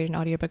who's narrated an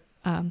audiobook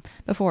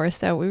before,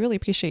 so we really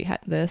appreciate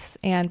this.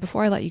 And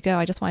before I let you go,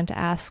 I just wanted to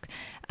ask,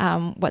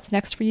 what's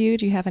next for you?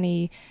 Do you have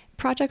any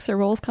projects or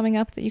roles coming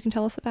up that you can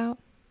tell us about?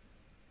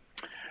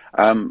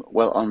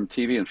 Well, on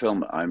TV and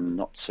film, I'm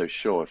not so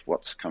sure of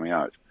what's coming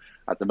out.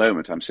 At the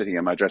moment, I'm sitting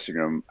in my dressing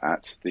room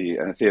at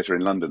the theatre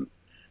in London,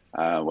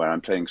 where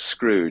I'm playing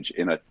Scrooge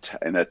in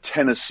a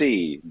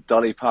Tennessee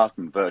Dolly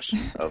Parton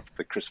version of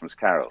the Christmas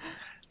Carol.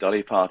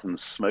 Dolly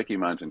Parton's Smoky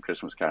Mountain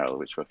Christmas Carol,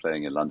 which we're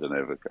playing in London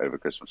over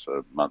Christmas for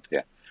a month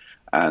here.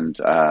 And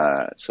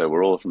so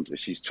we're all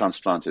she's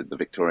transplanted the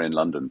Victorian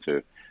London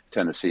to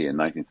Tennessee in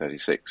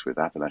 1936 with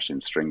Appalachian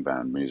string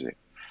band music.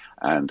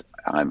 And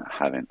I'm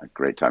having a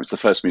great time. It's the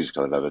first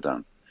musical I've ever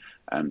done.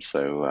 And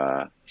so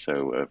I'm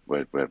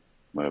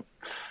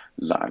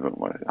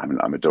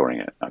adoring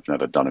it. I've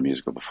never done a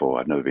musical before.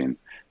 I've never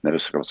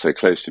got so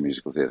close to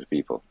musical theatre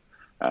people.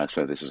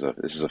 So this is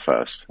a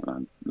first, and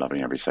I'm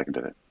loving every second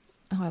of it.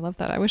 Oh, I love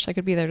that. I wish I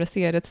could be there to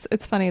see it.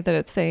 It's funny that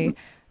it's a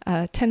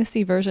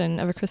Tennessee version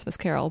of A Christmas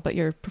Carol, but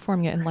you're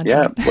performing it in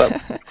London.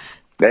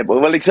 Yeah,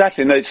 well,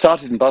 exactly. No, it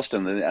started in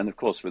Boston, and of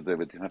course, with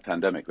the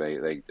pandemic,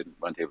 they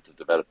weren't able to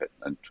develop it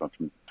from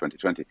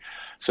 2020,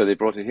 so they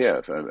brought it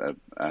here.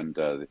 And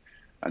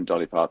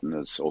Dolly Parton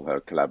has all her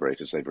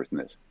collaborators. They've written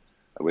it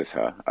with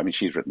her. I mean,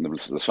 she's written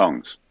the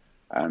songs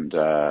and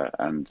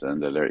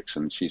the lyrics,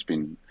 and she's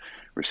been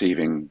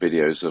receiving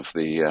videos of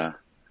the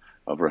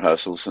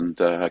rehearsals, and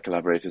her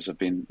collaborators have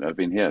been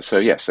here. So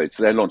yes,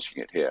 they're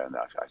launching it here, and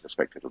I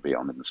suspect it'll be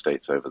on in the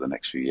States over the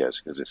next few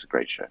years because it's a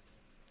great show.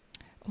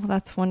 Well,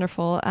 that's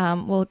wonderful.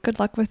 Well, good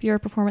luck with your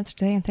performance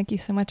today, and thank you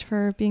so much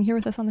for being here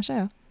with us on the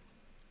show.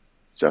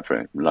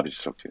 Zephyr, lovely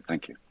to talk to you.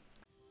 Thank you.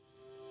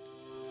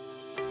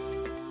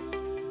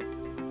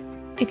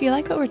 If you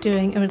like what we're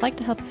doing and would like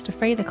to help us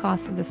defray the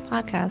cost of this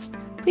podcast,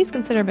 please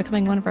consider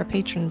becoming one of our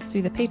patrons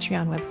through the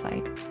Patreon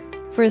website.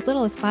 For as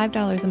little as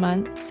 $5 a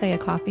month, say a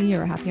coffee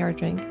or a happy hour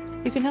drink,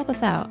 you can help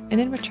us out, and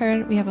in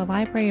return, we have a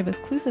library of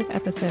exclusive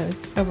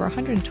episodes, over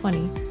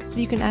 120, that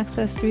you can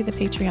access through the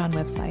Patreon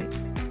website.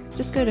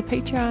 Just go to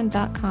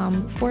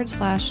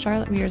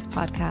patreon.com/Charlotte Readers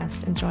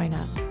Podcast and join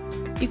up.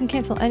 You can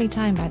cancel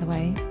anytime, by the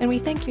way, and we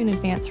thank you in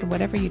advance for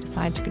whatever you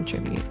decide to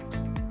contribute.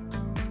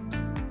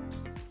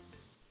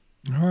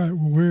 All right,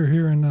 well, we're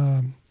here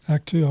in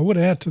Act 2. I would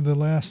add to the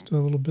last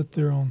little bit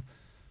there on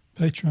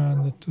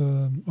Patreon that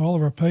all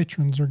of our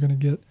patrons are going to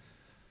get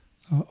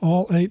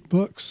all 8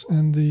 books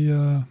in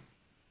the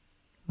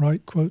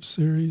Write Quote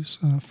series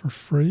for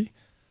free.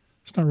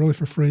 It's not really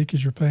for free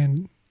because you're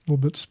paying a little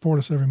bit to support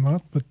us every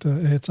month, but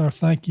it's our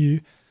thank you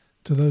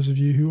to those of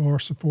you who are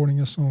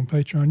supporting us on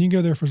Patreon. You can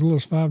go there for as little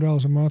as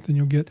 $5 a month, and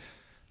you'll get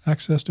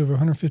access to over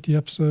 150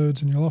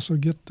 episodes, and you'll also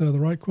get the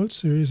Write Quote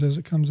series as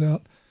it comes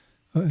out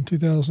in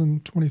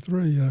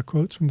 2023,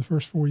 quotes from the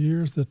first 4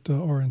 years that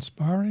are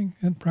inspiring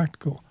and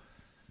practical.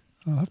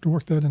 I'll have to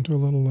work that into a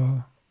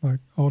little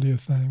audio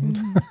thing.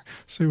 Mm-hmm.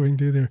 See what we can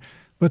do there.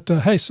 But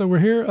hey, so we're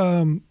here.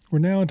 We're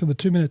now into the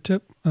 2-minute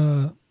tip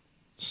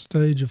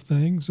stage of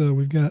things.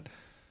 We've got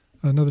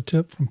another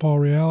tip from Paul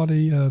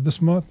Reality.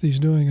 This month he's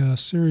doing a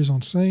series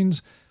on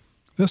scenes.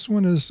 This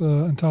one is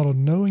entitled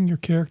Knowing Your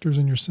Characters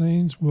and Your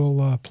Scenes.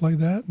 We'll play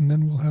that, and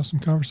then we'll have some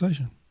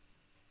conversation.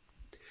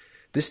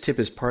 This tip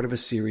is part of a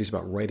series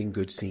about writing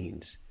good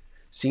scenes.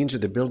 Scenes are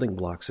the building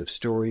blocks of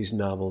stories,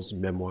 novels,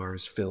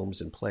 memoirs,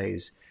 films, and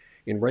plays,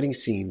 and writing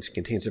scenes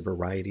contains a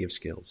variety of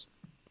skills.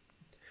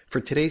 For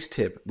today's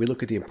tip, we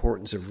look at the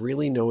importance of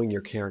really knowing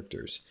your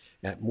characters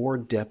at more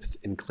depth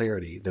and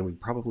clarity than we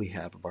probably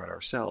have about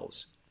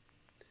ourselves.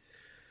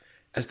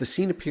 As the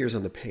scene appears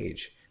on the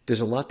page,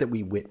 there's a lot that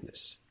we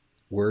witness.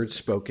 Words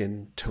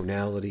spoken,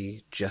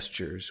 tonality,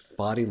 gestures,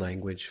 body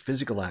language,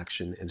 physical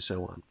action, and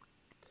so on.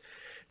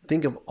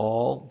 Think of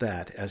all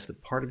that as the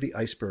part of the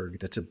iceberg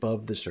that's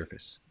above the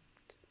surface.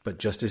 But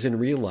just as in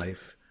real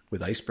life,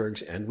 with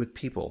icebergs and with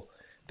people,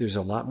 there's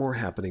a lot more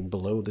happening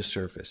below the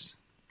surface.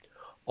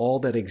 All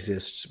that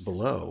exists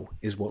below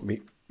is what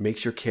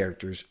makes your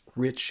characters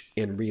rich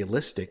and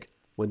realistic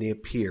when they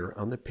appear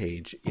on the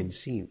page in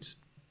scenes.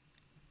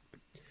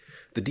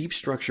 The deep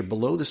structure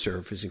below the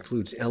surface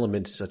includes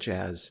elements such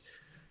as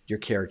your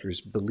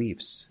character's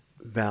beliefs,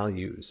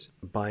 values,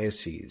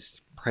 biases,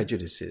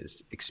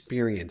 prejudices,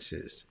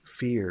 experiences,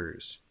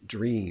 fears,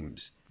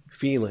 dreams,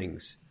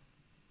 feelings,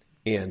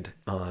 and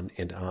on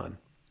and on.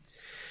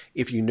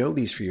 If you know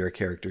these for your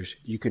characters,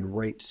 you can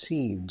write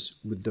scenes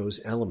with those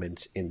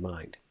elements in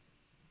mind.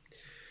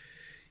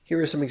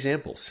 Here are some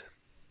examples.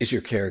 Is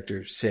your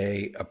character,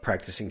 say, a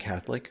practicing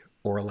Catholic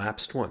or a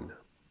lapsed one,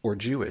 or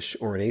Jewish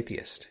or an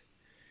atheist?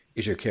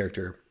 Is your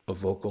character a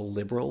vocal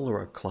liberal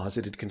or a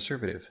closeted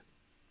conservative?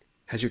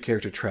 Has your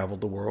character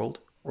traveled the world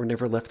or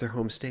never left their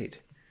home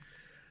state?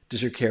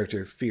 Does your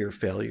character fear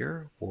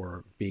failure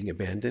or being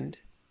abandoned?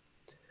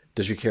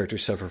 Does your character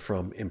suffer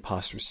from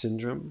imposter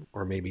syndrome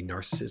or maybe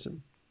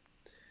narcissism?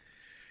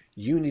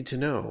 You need to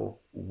know,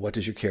 what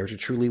does your character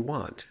truly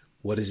want?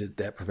 What is it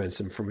that prevents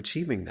them from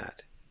achieving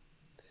that?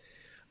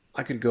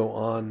 I could go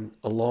on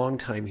a long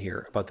time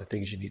here about the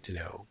things you need to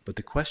know, but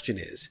the question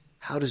is,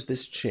 how does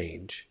this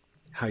change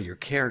how your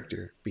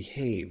character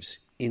behaves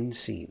in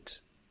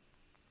scenes?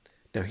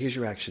 Now here's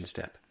your action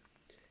step.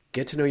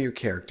 Get to know your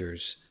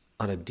characters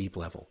on a deep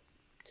level.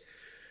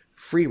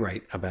 Free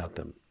write about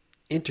them.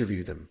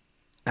 Interview them.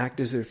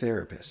 Act as their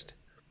therapist.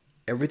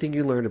 Everything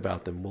you learn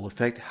about them will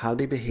affect how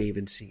they behave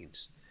in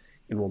scenes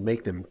and will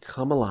make them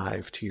come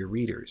alive to your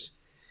readers,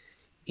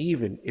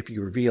 even if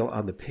you reveal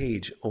on the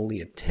page only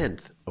a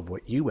tenth of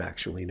what you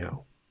actually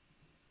know.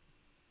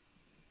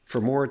 For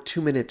more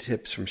 2-minute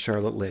tips from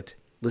Charlotte Litt,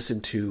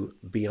 listen to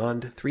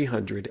beyond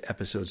 300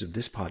 episodes of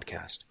this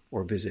podcast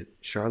or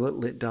visit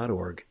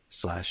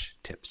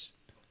charlottelitt.org/tips.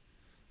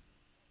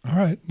 All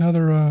right,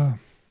 another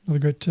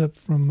great tip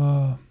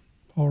from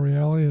Paul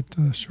Reale at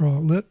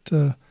Charlotte Litt.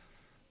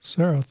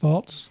 Sarah,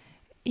 thoughts?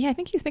 Yeah, I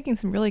think he's making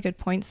some really good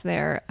points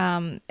there.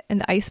 And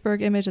the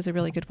iceberg image is a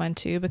really good one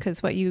too,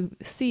 because what you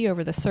see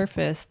over the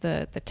surface,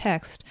 the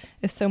text,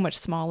 is so much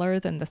smaller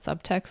than the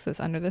subtext that's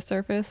under the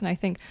surface. And I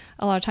think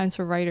a lot of times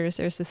for writers,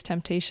 there's this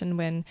temptation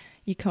when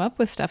you come up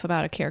with stuff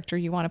about a character,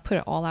 you want to put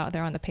it all out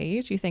there on the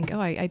page. You think, oh,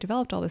 I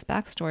developed all this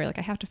backstory. Like,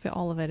 I have to fit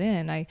all of it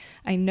in. I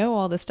know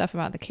all this stuff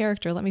about the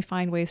character. Let me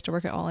find ways to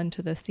work it all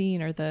into the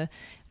scene or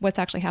what's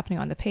actually happening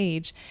on the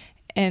page.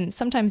 And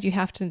sometimes you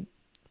have to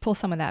pull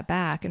some of that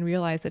back and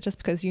realize that just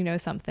because you know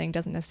something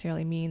doesn't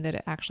necessarily mean that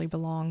it actually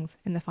belongs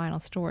in the final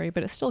story.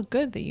 But it's still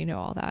good that you know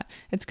all that.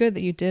 It's good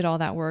that you did all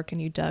that work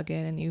and you dug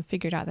in and you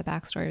figured out the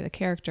backstory of the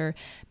character,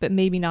 but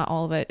maybe not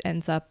all of it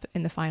ends up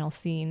in the final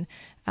scene.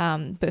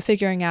 But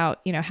figuring out,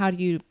 how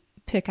do you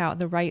pick out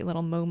the right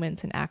little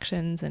moments and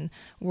actions and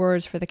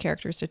words for the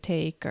characters to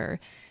take, or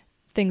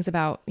things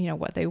about,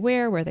 what they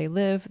wear, where they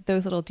live,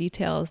 those little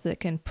details that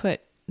can put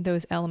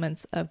those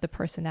elements of the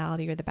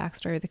personality or the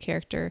backstory of the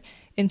character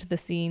into the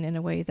scene in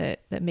a way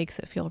that makes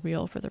it feel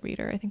real for the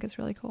reader, I think is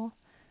really cool.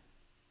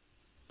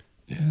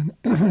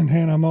 And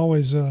Hannah, I'm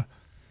always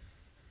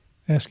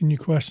asking you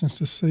questions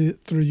to see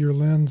it through your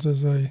lens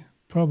as a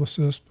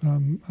publicist, but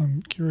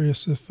I'm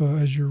curious if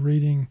as you're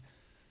reading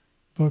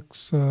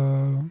books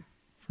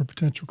for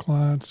potential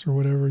clients or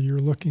whatever, you're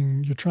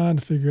trying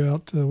to figure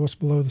out what's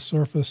below the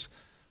surface,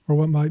 or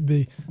what might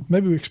be,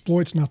 maybe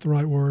exploit's not the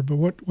right word, but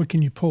what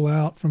can you pull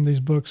out from these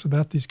books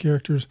about these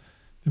characters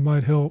that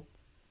might help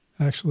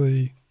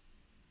actually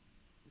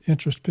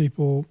interest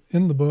people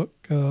in the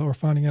book or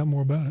finding out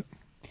more about it?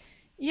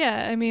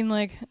 Yeah, I mean,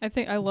 I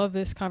think I love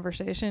this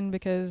conversation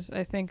because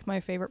I think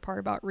my favorite part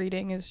about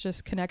reading is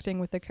just connecting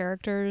with the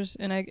characters.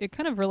 And it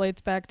kind of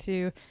relates back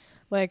to,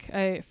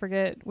 I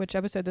forget which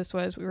episode this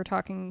was. We were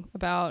talking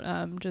about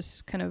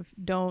just kind of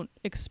don't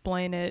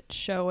explain it,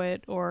 show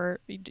it, or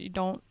you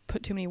don't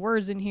put too many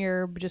words in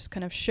here, but just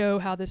kind of show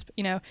how this,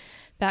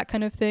 that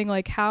kind of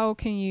thing. How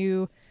can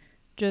you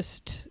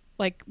just,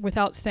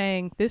 without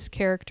saying this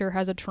character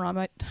has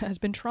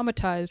been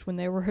traumatized when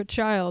they were a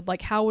child,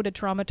 how would a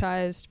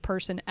traumatized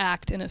person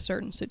act in a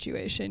certain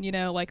situation,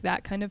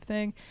 that kind of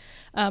thing.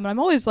 And I'm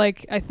always I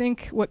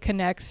think what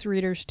connects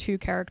readers to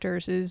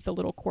characters is the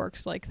little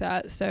quirks like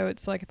that. So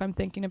it's if I'm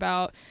thinking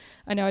about,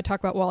 I know I talk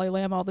about Wally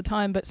Lamb all the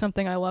time, but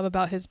something I love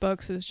about his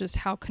books is just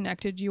how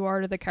connected you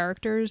are to the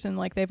characters, and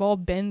they've all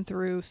been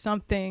through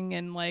something,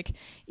 and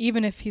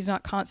even if he's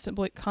not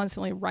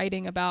constantly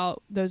writing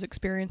about those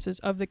experiences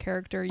of the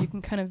character, you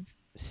can kind of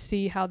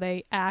see how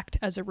they act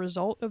as a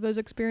result of those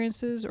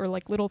experiences, or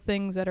little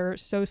things that are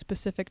so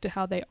specific to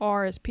how they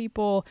are as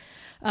people,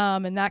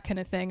 and that kind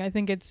of thing. I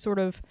think it's sort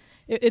of,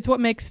 it's what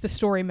makes the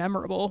story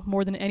memorable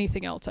more than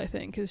anything else, I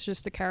think, is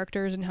just the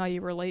characters and how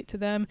you relate to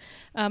them.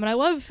 And I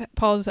love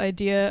Paul's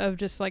idea of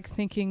just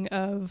thinking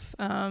of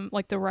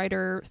the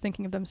writer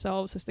thinking of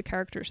themselves as the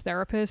character's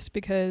therapist,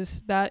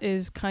 because that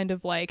is kind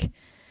of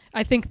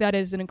I think that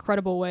is an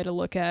incredible way to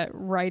look at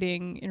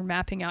writing and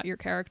mapping out your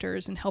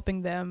characters and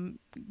helping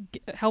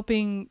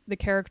the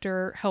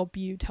character help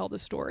you tell the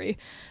story.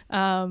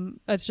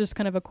 That's just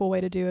kind of a cool way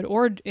to do it,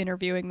 or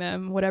interviewing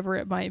them, whatever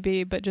it might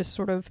be. But just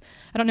sort of,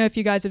 I don't know if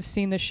you guys have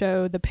seen the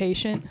show The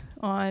Patient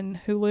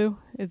on Hulu.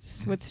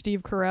 It's with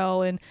Steve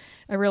Carell, and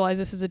I realize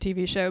this is a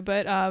TV show,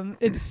 but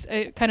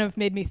it kind of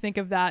made me think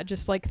of that,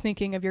 just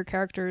thinking of your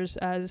characters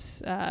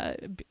as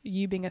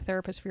you being a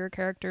therapist for your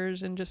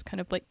characters, and just kind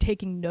of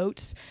taking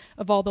notes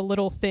of all the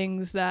little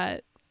things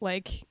that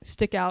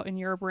stick out in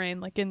your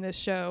brain. In this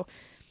show,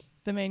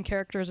 the main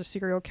character is a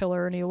serial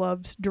killer and he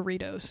loves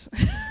Doritos.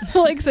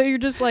 So you're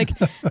just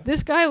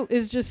this guy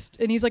is just,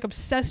 and he's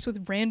obsessed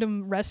with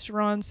random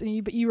restaurants,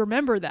 and but you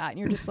remember that, and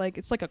you're just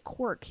it's like a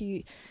quirk.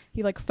 He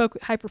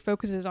hyper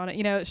focuses on it.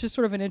 It's just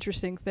sort of an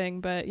interesting thing.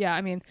 But yeah,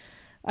 I mean,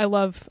 I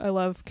love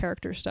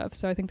character stuff.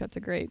 So I think that's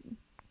a great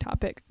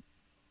topic.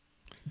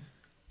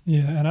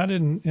 Yeah. And I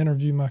didn't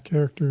interview my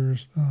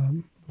characters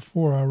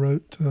before I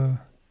wrote the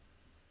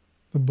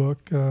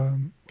book,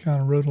 kind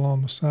of wrote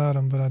along beside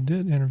them, but I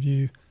did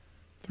interview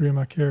 3 of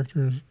my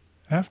characters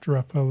after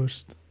I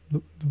published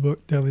the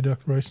book Daily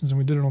Declarations, and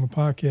we did it on the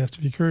podcast.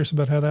 If you're curious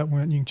about how that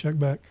went, you can check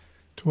back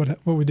to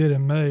what we did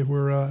in May,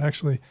 where I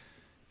actually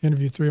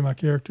interviewed 3 of my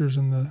characters,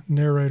 and the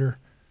narrator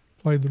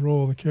played the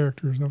role of the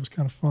characters. That was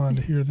kind of fun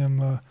to hear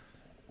them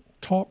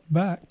talk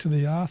back to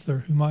the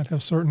author, who might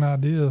have certain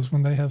ideas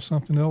when they have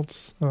something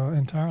else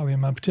entirely in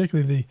mind,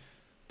 particularly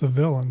the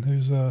villain,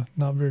 who's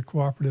not very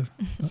cooperative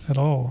at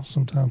all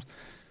sometimes.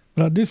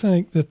 But I do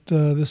think that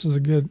this is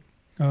a good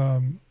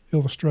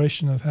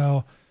illustration of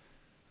how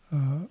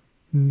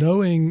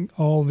knowing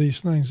all these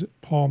things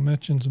that Paul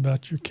mentions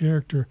about your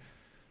character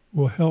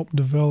will help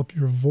develop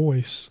your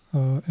voice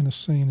in a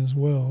scene as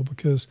well,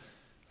 because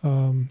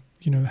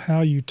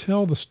how you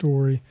tell the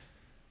story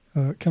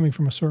coming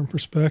from a certain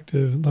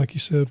perspective, like you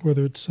said,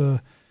 whether it's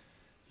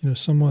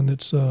someone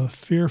that's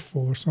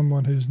fearful, or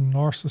someone who's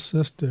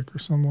narcissistic, or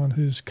someone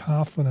who's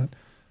confident,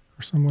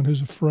 or someone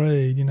who's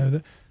afraid,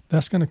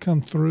 that's going to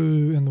come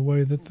through in the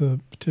way that the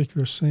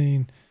particular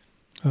scene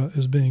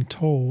is being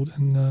told,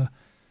 and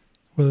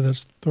whether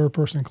that's third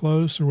person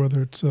close or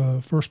whether it's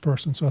first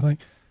person. So I think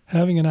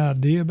having an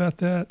idea about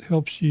that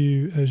helps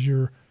you as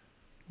you're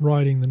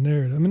writing the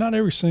narrative. I mean, not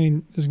every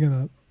scene is going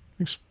to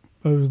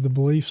expose the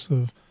beliefs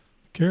of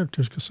the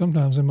characters, because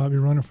sometimes they might be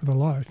running for their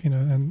life,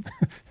 and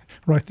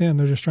right then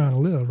they're just trying to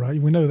live,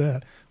 right? We know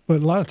that.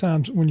 But a lot of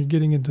times when you're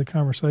getting into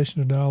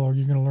conversation or dialogue,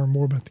 you're going to learn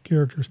more about the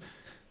characters.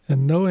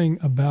 And knowing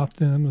about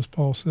them, as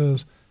Paul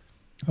says,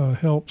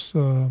 helps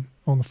on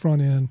the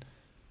front end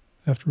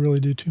have to really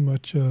do too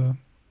much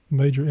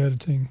major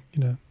editing,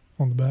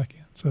 on the back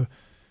end. So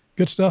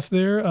good stuff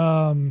there.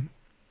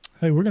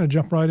 Hey, we're going to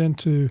jump right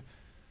into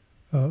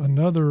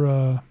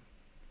another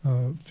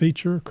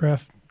feature,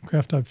 craft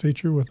type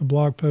feature with a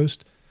blog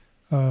post.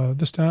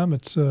 This time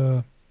it's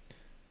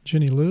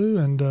Jenny Liu,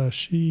 and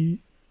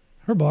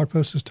her blog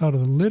post is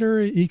titled "The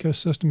Literary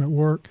Ecosystem at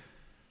Work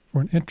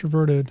for an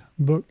Introverted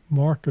Book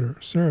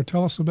Marketer." Sarah,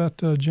 tell us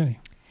about Jenny.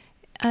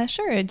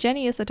 Sure.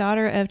 Jenny is the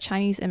daughter of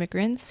Chinese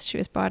immigrants. She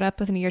was brought up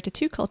with an ear to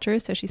two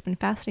cultures, so she's been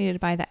fascinated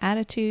by the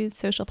attitudes,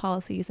 social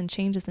policies, and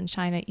changes in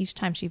China each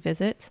time she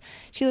visits.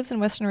 She lives in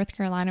Western North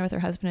Carolina with her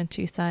husband and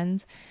two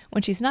sons.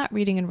 When she's not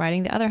reading and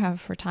writing, the other half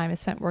of her time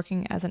is spent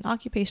working as an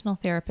occupational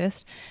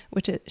therapist,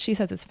 which she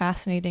says is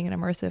fascinating and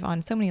immersive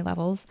on so many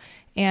levels.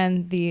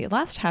 And the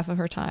last half of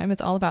her time,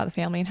 it's all about the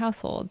family and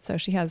household. So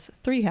she has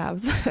three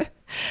halves.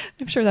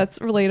 I'm sure that's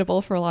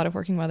relatable for a lot of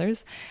working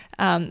mothers.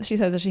 She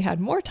says if she had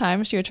more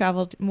time, she would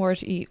travel more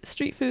to eat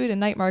street food and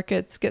night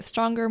markets, get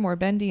stronger, more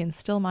bendy and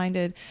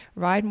still-minded,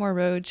 ride more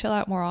road, chill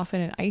out more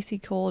often in icy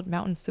cold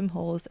mountain swim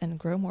holes, and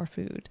grow more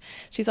food.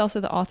 She's also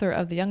the author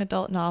of the young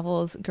adult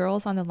novels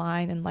Girls on the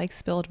Line and Like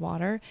Spilled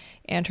Water,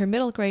 and her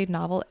middle grade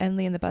novel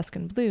Emily and the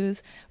Buskin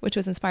Blues, which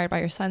was inspired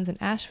by her sons in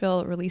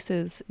Asheville,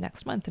 releases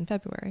next month in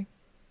February.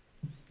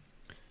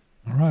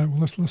 All right, well,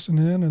 let's listen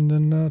in and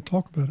then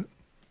talk about it.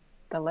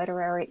 The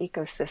Literary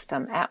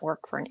Ecosystem at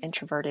Work for an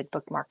Introverted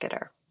Book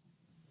Marketer.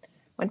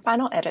 When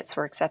final edits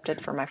were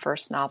accepted for my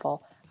first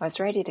novel, I was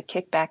ready to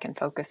kick back and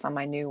focus on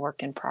my new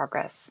work in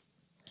progress.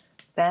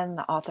 Then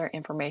the author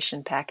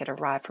information packet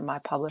arrived from my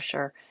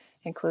publisher,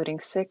 including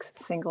 6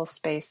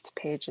 single-spaced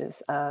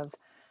pages of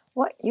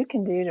what you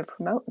can do to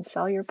promote and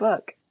sell your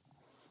book.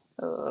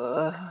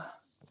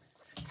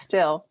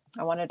 Still,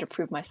 I wanted to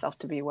prove myself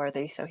to be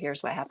worthy, so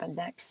here's what happened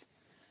next.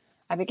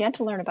 I began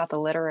to learn about the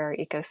literary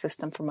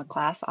ecosystem from a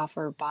class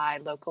offered by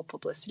local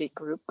publicity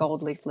group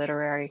Gold Leaf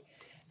Literary.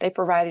 They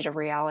provided a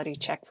reality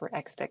check for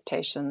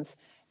expectations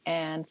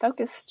and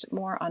focused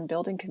more on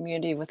building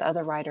community with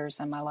other writers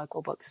in my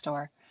local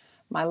bookstore.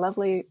 My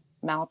lovely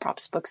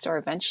Malaprops bookstore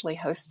eventually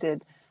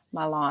hosted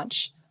my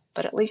launch,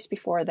 but at least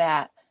before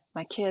that,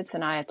 my kids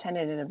and I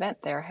attended an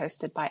event there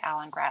hosted by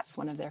Alan Gratz,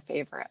 one of their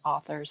favorite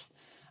authors.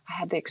 I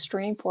had the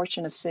extreme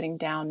fortune of sitting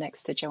down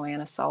next to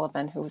Joanna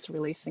Sullivan, who was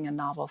releasing a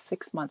novel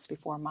 6 months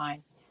before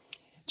mine.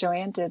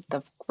 Joanne did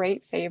the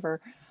great favor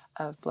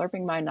of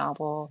blurbing my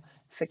novel,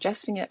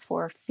 suggesting it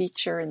for a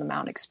feature in the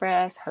Mountain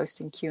Express,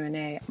 hosting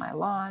Q&A at my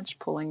launch,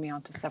 pulling me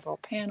onto several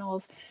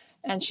panels,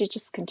 and she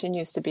just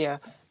continues to be a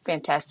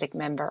fantastic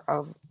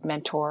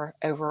mentor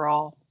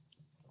overall.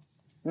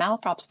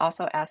 Malaprops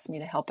also asked me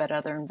to help at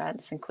other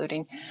events,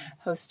 including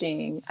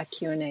hosting a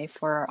Q&A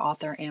for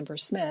author Amber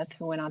Smith,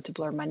 who went on to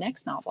blurb my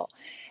next novel.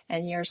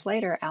 And years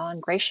later, Alan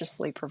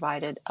graciously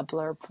provided a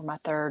blurb for my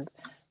third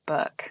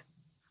book.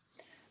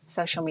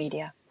 Social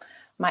media.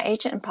 My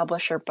agent and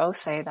publisher both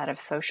say that if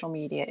social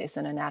media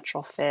isn't a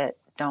natural fit,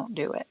 don't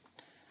do it.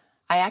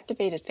 I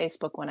activated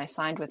Facebook when I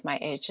signed with my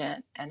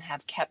agent and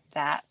have kept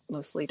that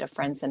mostly to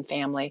friends and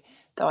family,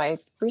 though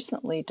I've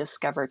recently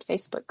discovered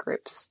Facebook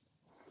groups.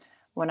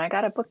 When I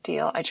got a book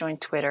deal, I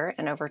joined Twitter,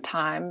 and over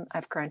time,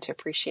 I've grown to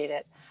appreciate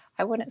it.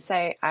 I wouldn't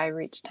say I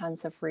reach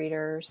tons of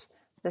readers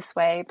this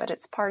way, but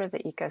it's part of the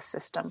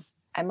ecosystem.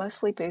 I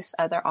mostly boost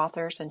other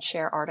authors and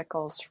share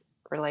articles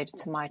related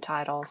to my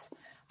titles.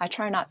 I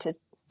try not to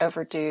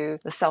overdo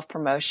the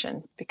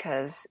self-promotion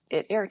because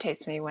it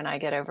irritates me when I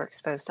get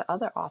overexposed to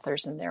other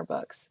authors and their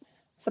books.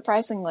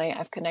 Surprisingly,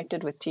 I've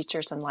connected with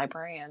teachers and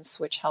librarians,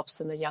 which helps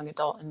in the young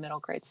adult and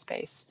middle grade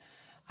space.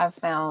 I've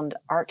found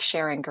ARC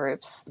sharing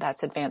groups,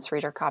 that's advanced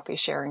reader copy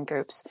sharing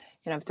groups.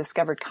 I've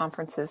discovered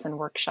conferences and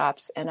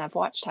workshops, and I've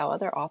watched how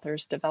other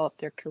authors developed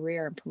their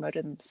career and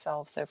promoted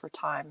themselves over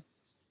time.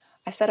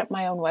 I set up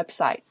my own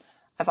website.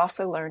 I've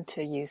also learned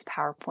to use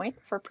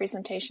PowerPoint for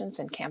presentations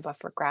and Canva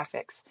for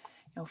graphics.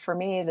 For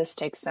me, this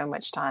takes so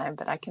much time,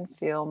 but I can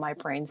feel my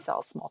brain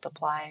cells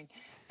multiplying,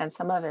 and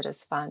some of it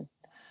is fun.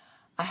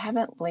 I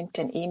haven't linked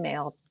an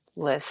email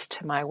list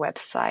to my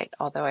website,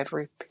 although I've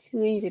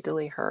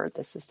repeatedly heard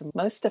this is the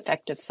most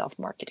effective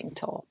self-marketing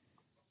tool.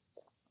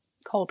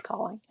 Cold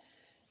calling.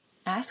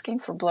 Asking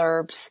for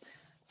blurbs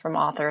from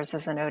authors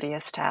is an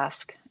odious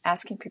task.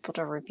 Asking people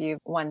to review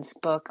one's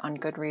book on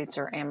Goodreads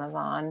or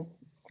Amazon,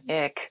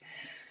 ick.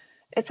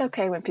 It's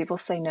okay when people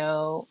say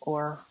no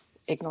or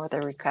ignore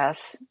their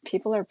requests.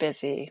 People are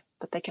busy,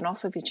 but they can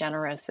also be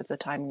generous if the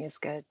timing is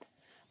good.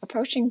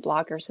 Approaching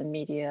bloggers and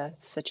media,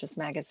 such as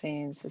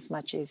magazines, is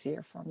much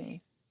easier for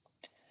me.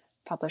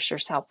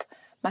 Publishers help.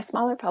 My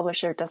smaller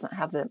publisher doesn't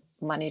have the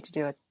money to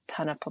do a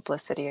ton of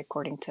publicity,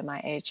 according to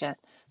my agent,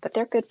 but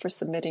they're good for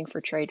submitting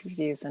for trade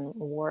reviews and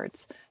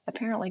awards.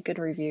 Apparently, good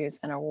reviews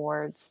and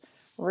awards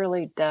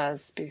really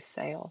does boost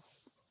sales.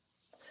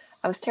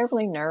 I was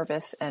terribly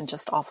nervous and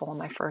just awful in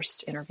my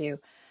first interview.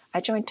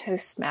 I joined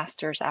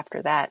Toastmasters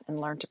after that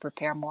and learned to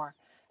prepare more.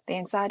 The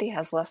anxiety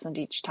has lessened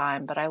each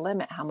time, but I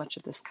limit how much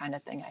of this kind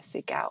of thing I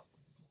seek out.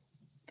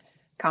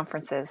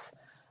 Conferences.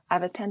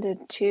 I've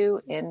attended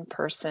 2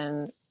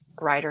 in-person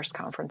writers'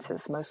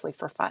 conferences, mostly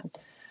for fun.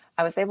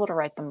 I was able to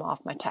write them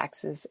off my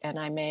taxes, and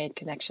I made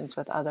connections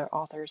with other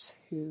authors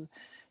who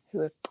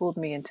have pulled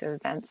me into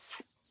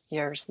events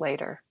years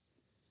later.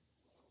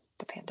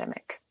 The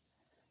pandemic.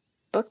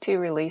 Book 2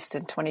 released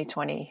in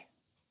 2020.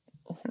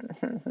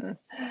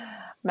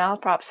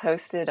 Malaprops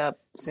hosted a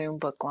Zoom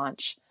book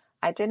launch.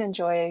 I did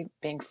enjoy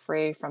being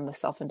free from the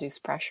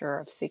self-induced pressure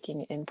of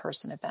seeking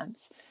in-person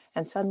events,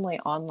 and suddenly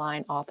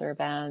online author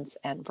events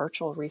and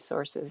virtual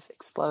resources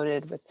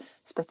exploded with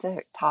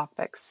specific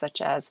topics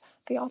such as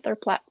the author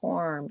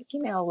platform,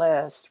 email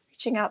lists,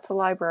 reaching out to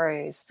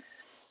libraries.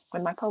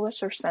 When my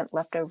publisher sent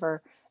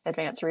leftover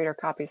advanced reader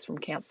copies from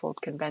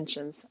canceled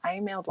conventions, I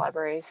emailed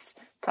libraries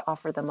to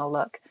offer them a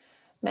look.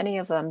 Many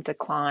of them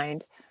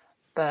declined,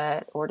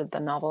 but ordered the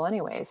novel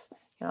anyways.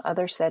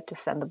 Others said to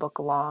send the book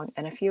along,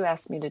 and a few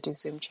asked me to do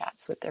Zoom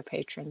chats with their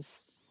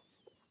patrons.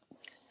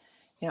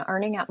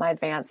 Earning out my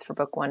advance for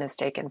book 1 has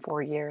taken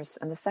 4 years,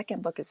 and the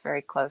second book is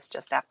very close,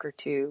 just after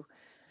 2.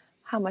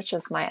 How much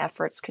has my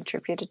efforts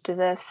contributed to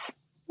this?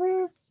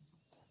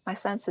 My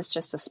sense is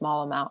just a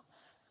small amount,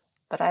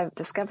 but I've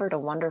discovered a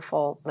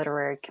wonderful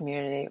literary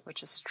community, which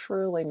has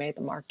truly made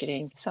the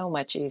marketing so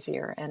much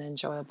easier and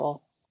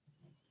enjoyable.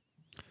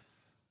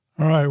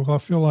 All right. Well, I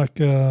feel like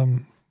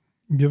given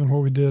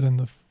what we did in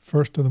the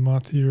first of the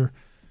month here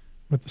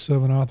with the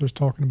 7 authors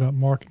talking about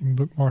marketing,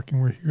 book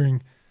marketing, we're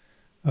hearing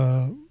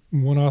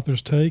one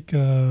author's take,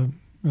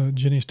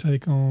 Jenny's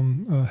take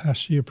on how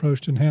she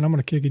approached it. And Hannah, I'm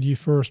going to kick at you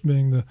first,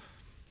 being the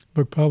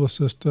book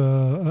publicist.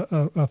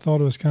 I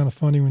thought it was kind of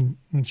funny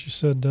when she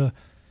said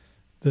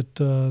that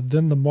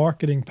then the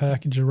marketing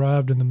package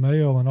arrived in the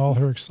mail and all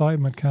her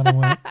excitement kind of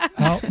went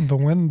out the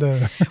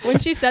window. When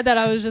she said that,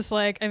 I was just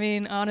like, I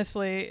mean,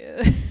 honestly,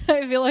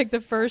 I feel like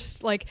the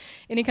first, like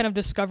any kind of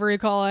discovery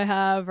call I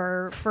have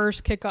or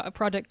first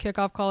project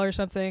kickoff call or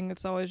something,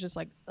 it's always just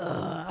like,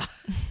 ugh.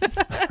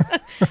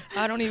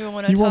 I don't even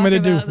want to talk about this.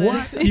 You want me to do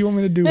what? You want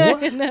me to do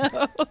what?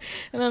 No.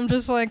 And I'm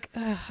just like,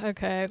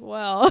 okay,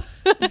 well,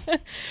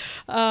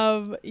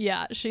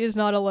 yeah, she is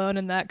not alone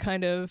in that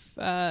kind of,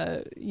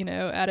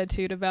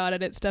 attitude about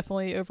it. It's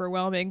definitely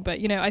overwhelming. But,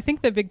 I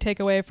think the big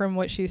takeaway from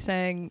what she's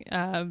saying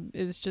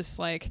is just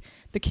like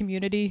the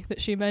community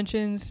that she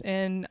mentions.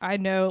 And I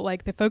know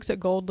like the folks at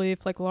Gold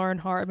Leaf, like Lauren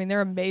Hart, I mean,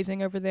 they're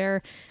amazing over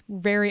there,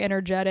 very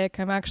energetic.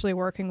 I'm actually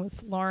working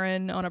with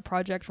Lauren on a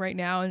project right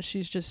now, and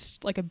she's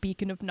just like a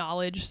beacon of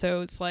knowledge.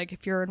 So it's like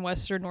if you're in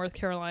Western North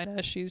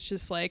Carolina, she's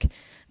just like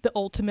the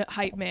ultimate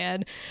hype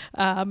man.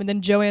 And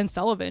then Joanne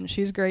Sullivan,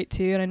 she's great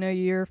too. And I know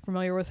you're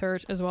familiar with her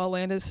as well,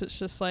 Landis. It's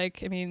just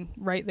like, I mean,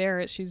 right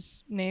there,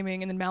 she's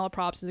naming, and then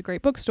Malaprops is a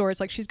great bookstore. It's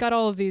like she's got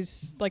all of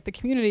these, like the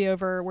community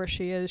over where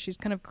she is. She's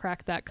kind of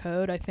cracked that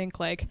code. I think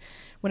like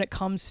when it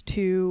comes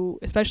to,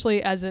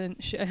 especially I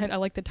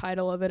like the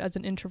title of it, as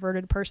an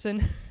introverted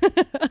person.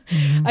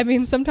 Mm-hmm. I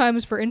mean,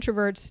 sometimes for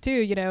introverts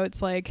too,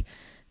 it's like,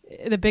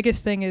 the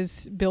biggest thing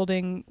is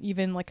building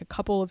even like a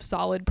couple of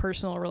solid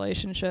personal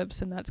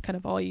relationships, and that's kind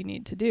of all you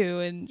need to do.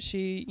 And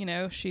she,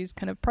 she's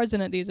kind of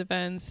present at these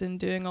events and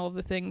doing all of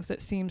the things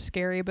that seem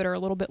scary but are a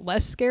little bit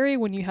less scary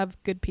when you have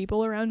good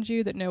people around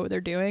you that know what they're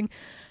doing.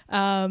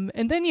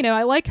 And then,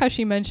 I like how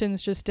she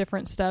mentions just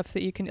different stuff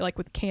that you can, like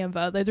with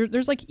Canva,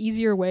 there's like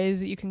easier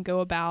ways that you can go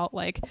about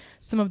like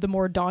some of the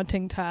more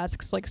daunting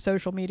tasks like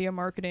social media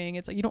marketing.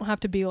 It's like, you don't have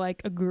to be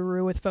like a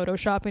guru with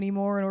Photoshop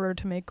anymore in order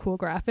to make cool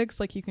graphics.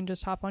 Like you can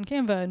just hop on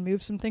Canva and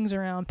move some things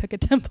around, pick a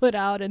template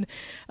out and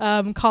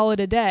call it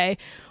a day.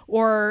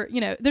 Or,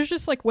 there's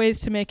just like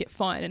ways to make it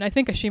fun. And I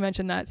think she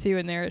mentioned that too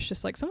in there. It's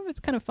just like some of it's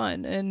kind of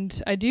fun.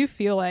 And I do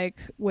feel like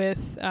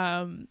with,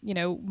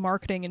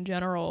 marketing in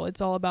general,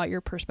 it's all about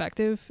your perspective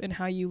and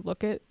how you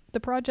look at the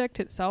project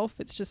itself.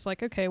 It's just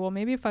like, okay, well,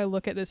 maybe if I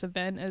look at this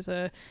event as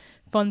a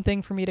fun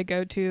thing for me to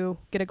go to,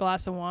 get a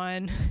glass of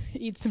wine,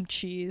 eat some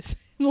cheese,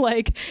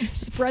 like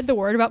spread the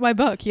word about my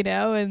book,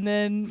 and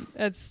then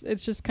it's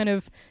just kind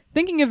of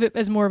thinking of it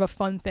as more of a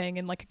fun thing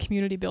and like a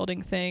community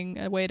building thing,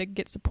 a way to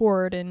get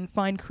support and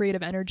find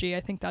creative energy.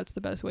 I think that's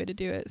the best way to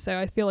do it. So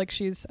I feel like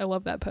I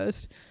love that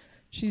post.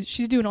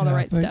 She's doing all the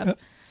right stuff.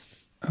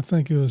 I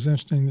think it was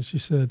interesting that she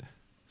said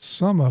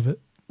some of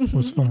it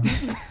was fun.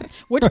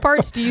 Which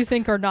parts do you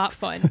think are not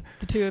fun,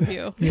 the two of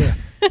you? Yeah,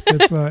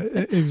 it's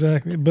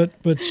exactly. But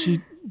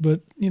to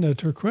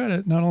her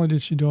credit, not only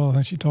did she do all the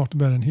things she talked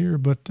about in here,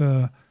 but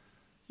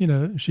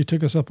she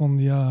took us up on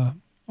the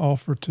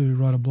offer to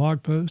write a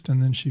blog post,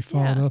 and then she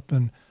followed up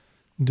and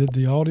did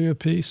the audio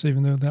piece,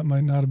 even though that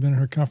might not have been in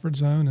her comfort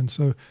zone. And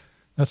so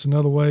that's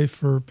another way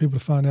for people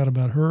to find out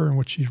about her and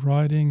what she's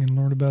writing and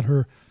learn about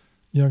her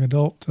young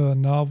adult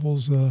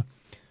novels.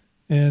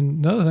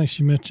 And another thing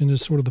she mentioned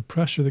is sort of the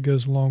pressure that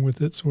goes along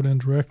with it, sort of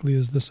indirectly,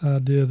 is this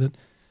idea that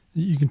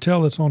you can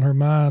tell it's on her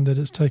mind, that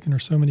it's taken her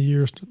so many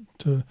years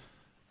to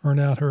earn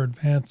out her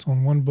advance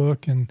on one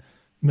book and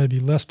maybe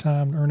less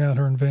time to earn out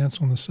her advance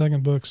on the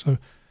second book. So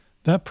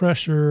that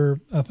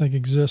pressure, I think,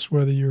 exists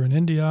whether you're an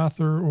indie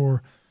author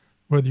or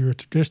whether you're a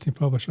traditionally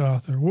published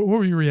author. What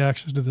were your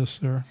reactions to this,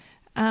 Sarah?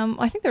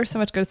 I think there's so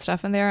much good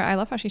stuff in there. I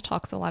love how she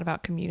talks a lot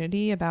about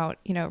community, about,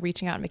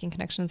 reaching out and making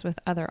connections with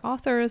other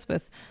authors,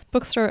 with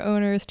bookstore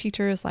owners,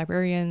 teachers,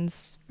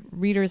 librarians,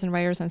 readers and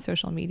writers on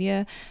social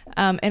media.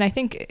 And I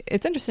think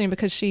it's interesting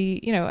because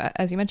she,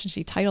 as you mentioned,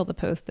 she titled the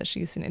post that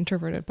she's an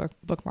introverted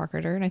book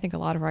marketer. And I think a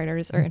lot of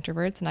writers are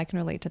introverts, and I can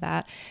relate to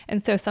that.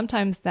 And so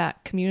sometimes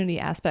that community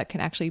aspect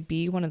can actually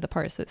be one of the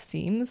parts that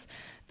seems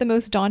the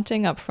most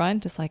daunting up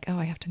front. Is like, oh,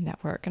 I have to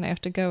network and I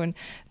have to go and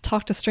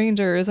talk to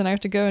strangers and I have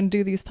to go and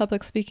do these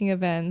public speaking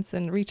events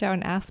and reach out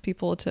and ask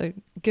people to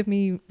give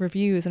me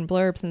reviews and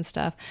blurbs and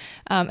stuff.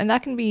 And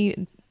that can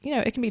be,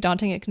 it can be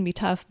daunting, it can be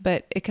tough,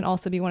 but it can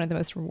also be one of the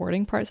most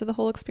rewarding parts of the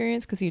whole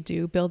experience because you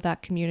do build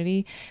that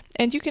community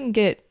and you can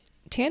get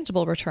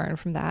tangible return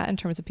from that in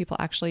terms of people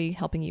actually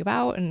helping you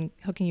out and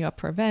hooking you up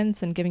for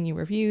events and giving you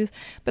reviews.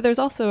 But there's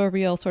also a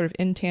real sort of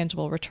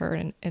intangible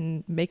return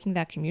in making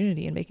that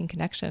community and making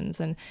connections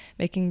and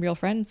making real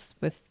friends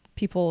with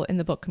people in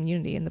the book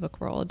community, in the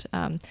book world.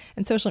 And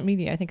social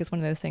media, I think, is one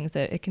of those things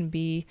that it can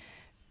be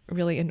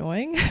really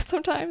annoying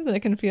sometimes, and it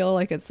can feel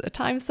like it's a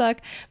time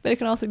suck, but it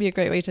can also be a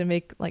great way to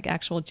make like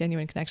actual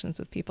genuine connections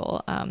with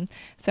people.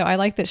 So I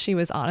like that she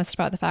was honest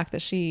about the fact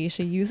that she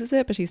uses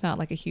it, but she's not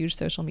like a huge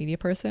social media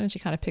person, and she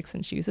kind of picks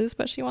and chooses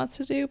what she wants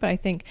to do. But I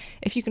think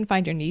if you can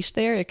find your niche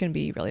there, it can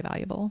be really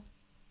valuable.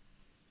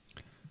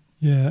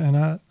 Yeah,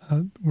 and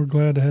we're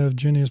glad to have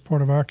Jenny as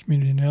part of our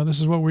community now. This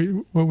is why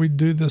we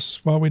do this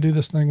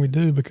thing we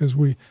do, because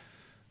we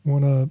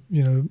want to,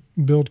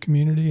 build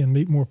community and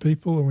meet more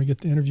people, and we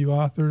get to interview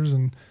authors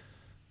and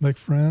make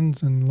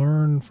friends and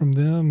learn from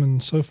them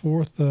and so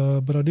forth.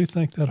 But I do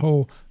think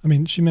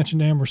she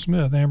mentioned Amber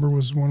Smith. Amber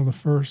was one of the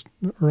first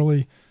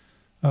early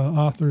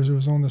authors who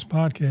was on this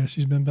podcast.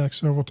 She's been back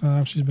several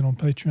times. She's been on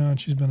Patreon.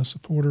 She's been a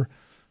supporter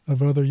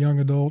of other young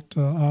adult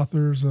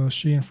authors.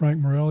 She and Frank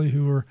Morelli,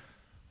 who are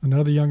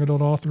another young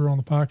adult author on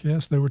the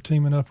podcast, they were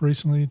teaming up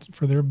recently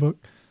for their book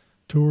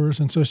tours.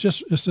 And so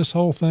it's this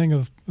whole thing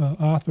of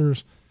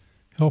authors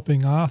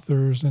helping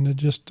authors, and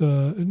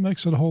it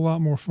makes it a whole lot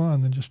more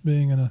fun than just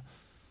being in a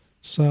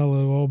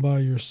silo all by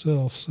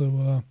yourself.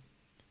 So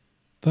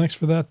thanks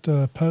for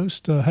that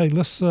post. Hey,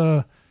 let's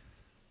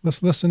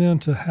listen in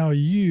to how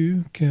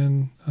you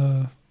can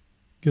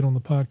get on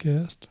the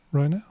podcast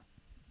right now.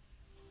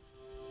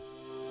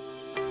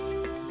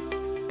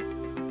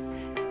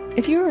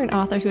 If you are an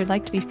author who would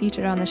like to be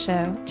featured on the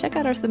show, check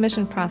out our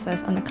submission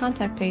process on the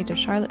contact page of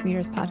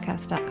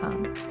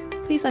charlottereaderspodcast.com.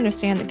 Please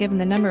understand that given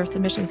the number of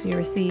submissions we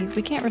receive,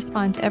 we can't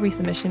respond to every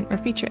submission or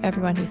feature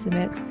everyone who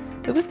submits,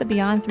 but with the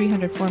Beyond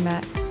 300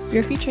 format, we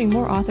are featuring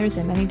more authors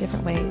in many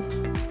different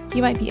ways.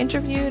 You might be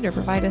interviewed or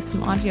provide us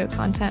some audio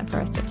content for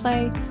us to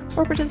play,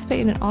 or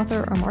participate in an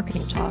author or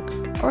marketing talk,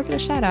 or get a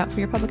shout out for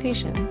your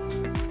publication.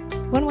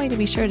 One way to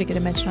be sure to get a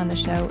mention on the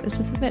show is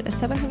to submit a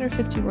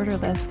 750 word or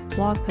less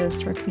blog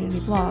post to our community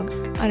blog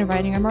on a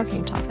writing or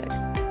marketing topic.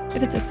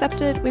 If it's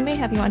accepted, we may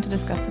have you on to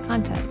discuss the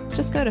content.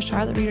 Just go to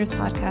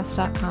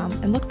charlottereaderspodcast.com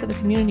and look for the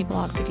community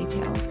blog for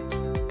details.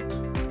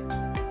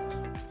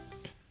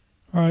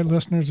 All right,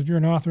 listeners, if you're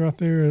an author out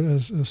there,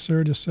 as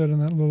Sarah just said in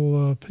that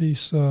little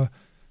piece, there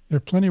are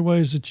plenty of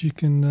ways that you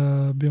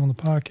can be on the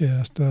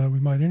podcast. We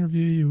might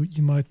interview you.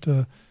 You might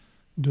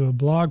do a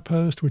blog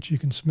post, which you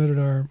can submit at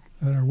our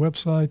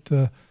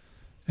website.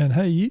 And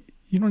hey, you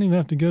don't even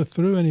have to go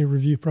through any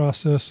review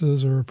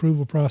processes or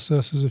approval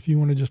processes. If you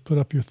want to just put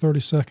up your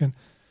 30-second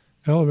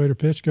elevator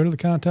pitch, go to the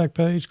contact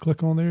page,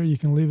 click on there. You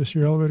can leave us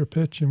your elevator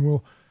pitch, and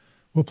we'll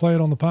play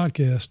it on the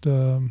podcast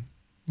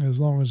as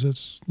long as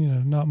it's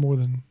not more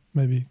than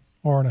maybe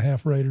hour and a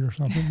half rated or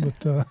something.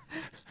 But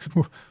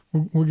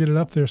we'll get it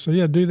up there. So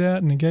yeah, do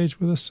that and engage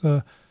with us.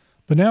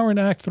 But now we're in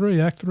Act 3.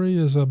 Act 3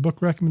 is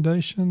book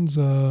recommendations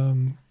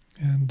and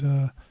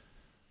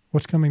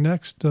what's coming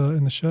next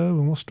in the show.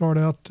 And we'll start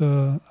out,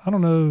 I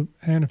don't know,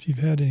 Anne, if you've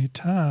had any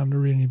time to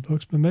read any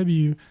books, but maybe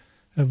you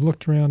have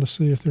looked around to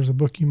see if there's a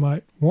book you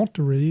might want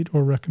to read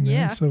or recommend.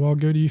 Yeah. So I'll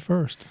go to you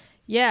first.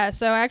 Yeah,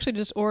 so I actually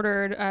just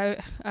ordered.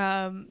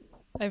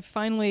 I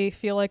finally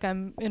feel like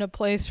I'm in a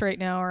place right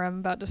now where I'm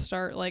about to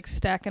start like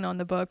stacking on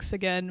the books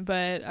again.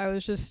 But I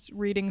was just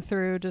reading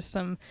through just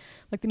some,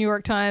 like the New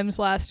York Times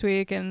last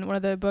week, and one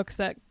of the books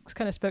that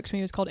kind of spoke to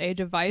me was called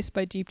Age of Vice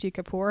by Deepti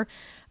Kapoor.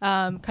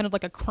 Kind of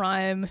like a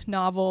crime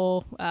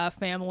novel,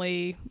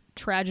 family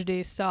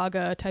tragedy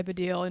saga type of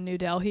deal in New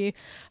Delhi.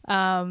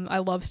 I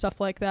love stuff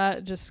like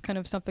that. Just kind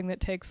of something that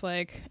takes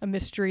like a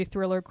mystery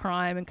thriller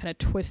crime and kind of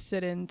twists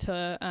it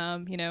into,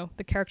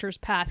 the character's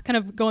past. Kind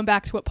of going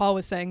back to what Paul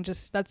was saying,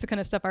 just that's the kind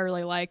of stuff I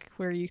really like,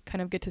 where you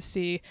kind of get to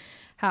see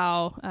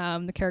how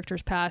the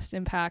character's past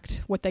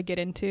impact what they get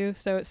into.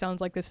 So it sounds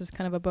like this is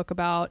kind of a book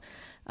about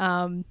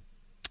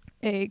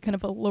a kind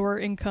of a lower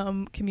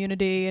income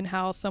community and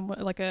how someone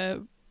like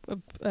a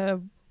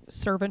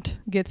servant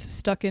gets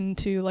stuck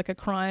into like a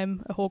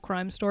whole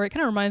crime story. It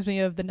kind of reminds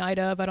me of The Night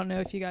Of. I don't know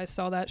if you guys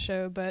saw that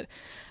show, but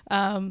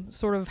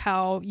sort of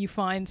how you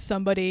find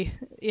somebody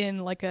in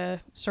like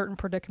a certain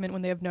predicament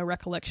when they have no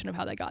recollection of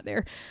how they got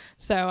there.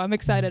 So I'm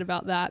excited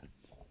about that.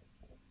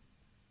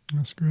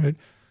 That's great.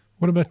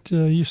 What about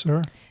you,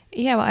 Sarah?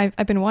 Yeah, well,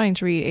 I've been wanting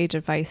to read Age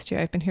of Vice too.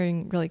 I've been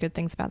hearing really good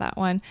things about that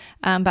one.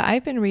 But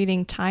I've been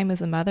reading Time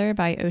as a Mother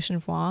by Ocean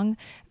Vuong,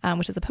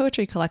 which is a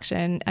poetry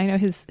collection. I know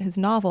his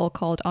novel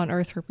called On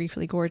Earth We're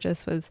Briefly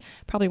Gorgeous was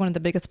probably one of the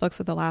biggest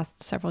books of the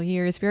last several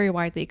years, very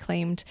widely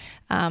acclaimed.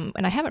 And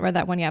I haven't read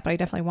that one yet, but I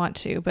definitely want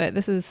to. But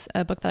this is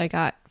a book that I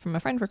got from a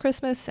friend for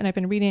Christmas, and I've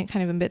been reading it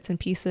kind of in bits and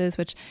pieces,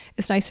 which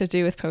is nice to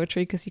do with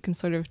poetry because you can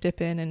sort of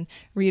dip in and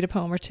read a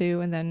poem or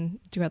two and then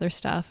do other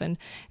stuff. And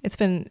it's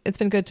been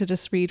good to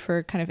just read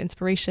for kind of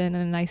inspiration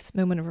and a nice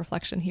moment of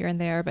reflection here and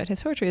there. But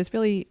his poetry is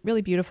really,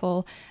 really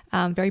beautiful,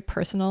 very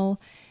personal.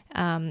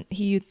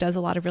 He does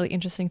a lot of really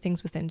interesting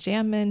things with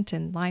enjambment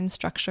and line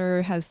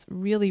structure, has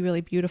really,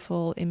 really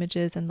beautiful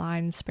images and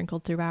lines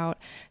sprinkled throughout.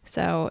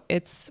 So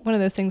it's one of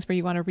those things where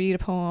you want to read a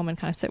poem and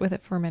kind of sit with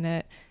it for a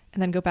minute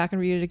and then go back and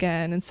read it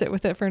again and sit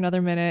with it for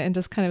another minute and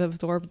just kind of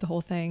absorb the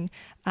whole thing.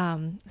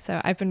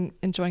 So I've been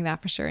enjoying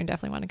that for sure and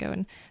definitely want to go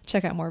and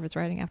check out more of his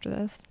writing after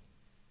this.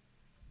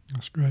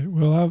 That's great.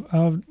 Well,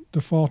 I've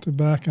defaulted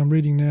back. I'm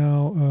reading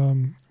now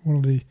one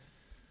of the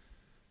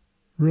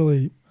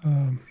really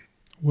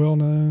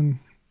well-known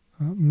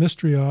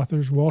mystery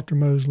authors, Walter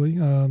Mosley,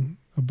 a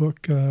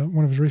book,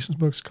 one of his recent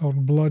books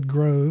called Blood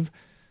Grove.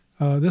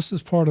 This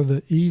is part of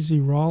the Easy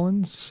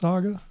Rawlins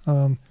saga.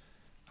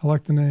 I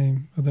like the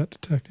name of that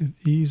detective,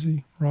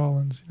 Easy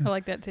Rawlins. I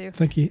like that too.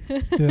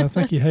 I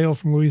think he hailed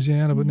from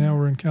Louisiana, but now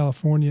we're in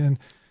California, and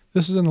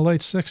this is in the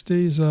late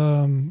 '60s.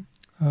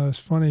 It's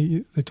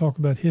funny, they talk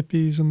about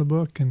hippies in the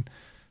book and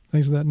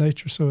things of that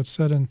nature, so it's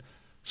set in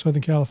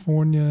Southern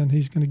California, and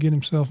he's going to get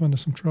himself into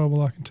some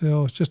trouble, I can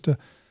tell.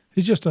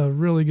 He's just a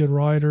really good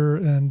writer,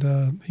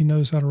 and he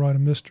knows how to write a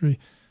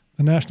mystery.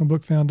 The National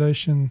Book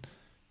Foundation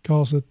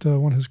calls it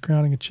one of his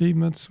crowning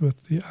achievements,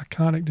 with the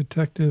iconic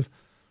detective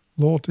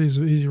loyalties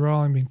of Easy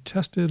Rawlins being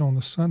tested on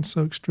the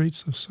sun-soaked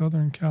streets of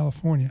Southern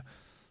California.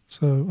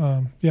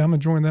 So, I'm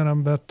enjoying that.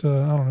 I'm about,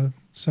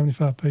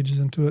 75 pages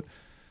into it.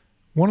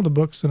 One of the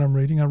books that I'm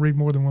reading, I read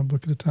more than one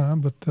book at a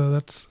time, but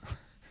that's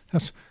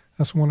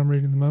one I'm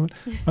reading at the moment.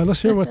 All right,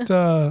 let's hear what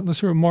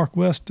Mark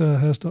West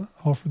has to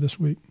offer this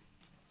week.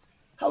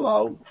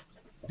 Hello,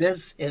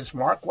 this is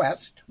Mark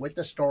West with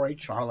the Storied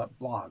Charlotte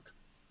blog.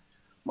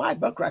 My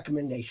book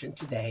recommendation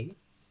today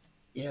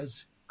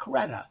is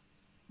Coretta,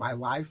 My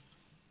Life,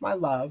 My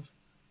Love,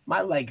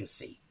 My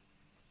Legacy.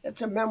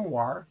 It's a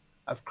memoir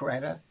of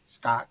Coretta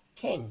Scott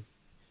King,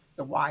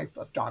 the wife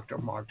of Dr.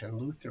 Martin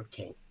Luther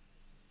King.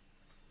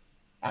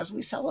 As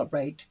we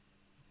celebrate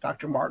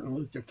Dr. Martin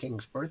Luther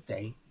King's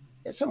birthday,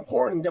 it's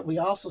important that we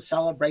also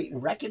celebrate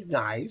and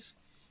recognize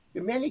the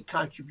many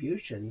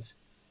contributions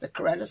that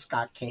Coretta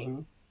Scott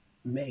King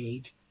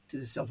made to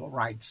the civil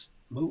rights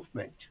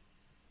movement.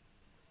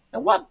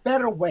 And what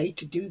better way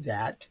to do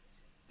that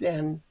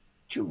than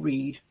to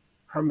read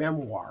her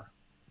memoir?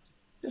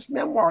 This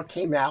memoir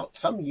came out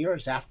some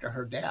years after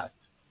her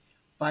death,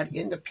 but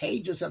in the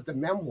pages of the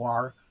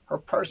memoir, her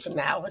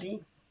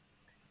personality,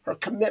 her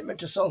commitment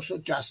to social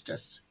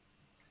justice,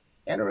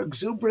 and her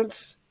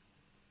exuberance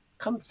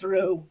come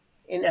through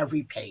in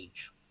every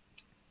page.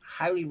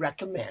 Highly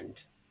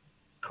recommend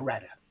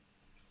Coretta.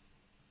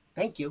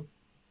 Thank you.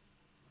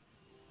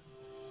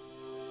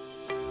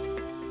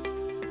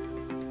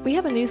 We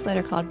have a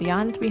newsletter called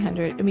Beyond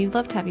 300, and we'd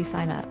love to have you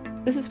sign up.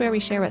 This is where we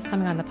share what's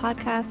coming on the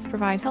podcast,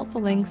 provide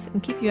helpful links,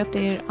 and keep you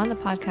updated on the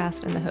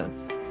podcast and the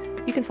hosts.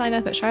 You can sign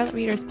up at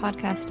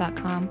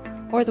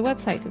charlottereaderspodcast.com or the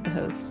websites of the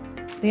hosts,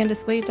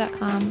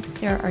 leandiswade.com,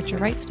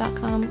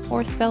 saraharcherwrites.com,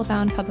 or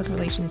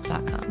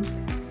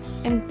spellboundpublicrelations.com.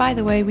 And by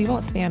the way, we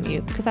won't spam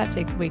you because that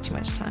takes way too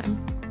much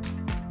time.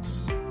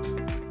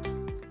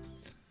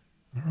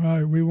 All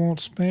right, we won't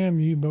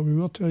spam you, but we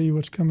will tell you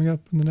what's coming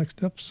up in the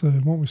next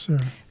episode, won't we,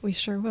 Sarah? We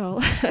sure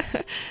will.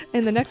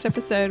 In the next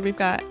episode, we've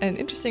got an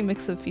interesting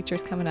mix of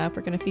features coming up.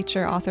 We're going to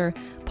feature author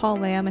Paul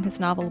Lamb and his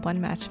novel One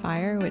Match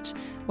Fire, which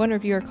one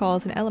reviewer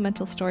calls an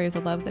elemental story of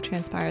the love that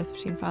transpires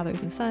between fathers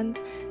and sons.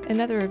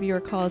 Another reviewer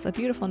calls a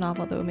beautiful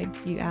novel that will make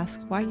you ask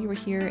why you were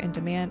here and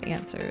demand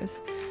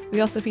answers.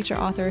 We also feature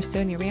author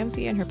Sonia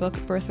Ramsey and her book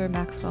Bertha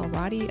Maxwell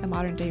Roddy, A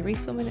Modern-Day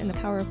Racewoman and the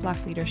Power of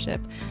Black Leadership,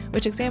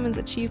 which examines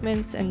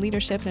achievements and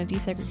leadership in a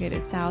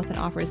desegregated South and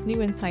offers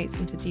new insights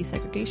into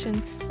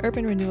desegregation,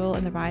 urban renewal,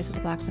 and the rise of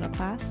the Black middle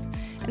class.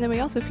 And then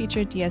we also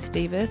feature D.S.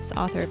 Davis,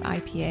 author of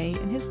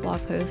IPA, and his blog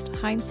post,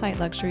 Hindsight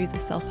Luxuries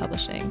of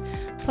Self-Publishing.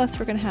 Plus,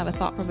 we're going to have a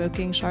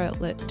thought-provoking Charlotte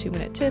Lit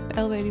 2-minute tip,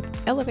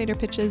 elevator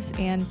pitches,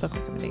 and book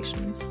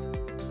recommendations.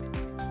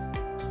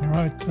 All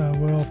right.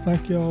 Well,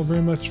 thank you all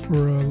very much for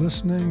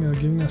listening,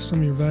 giving us some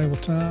of your valuable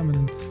time.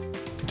 And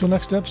until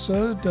next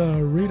episode,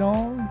 read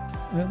on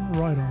and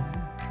write on.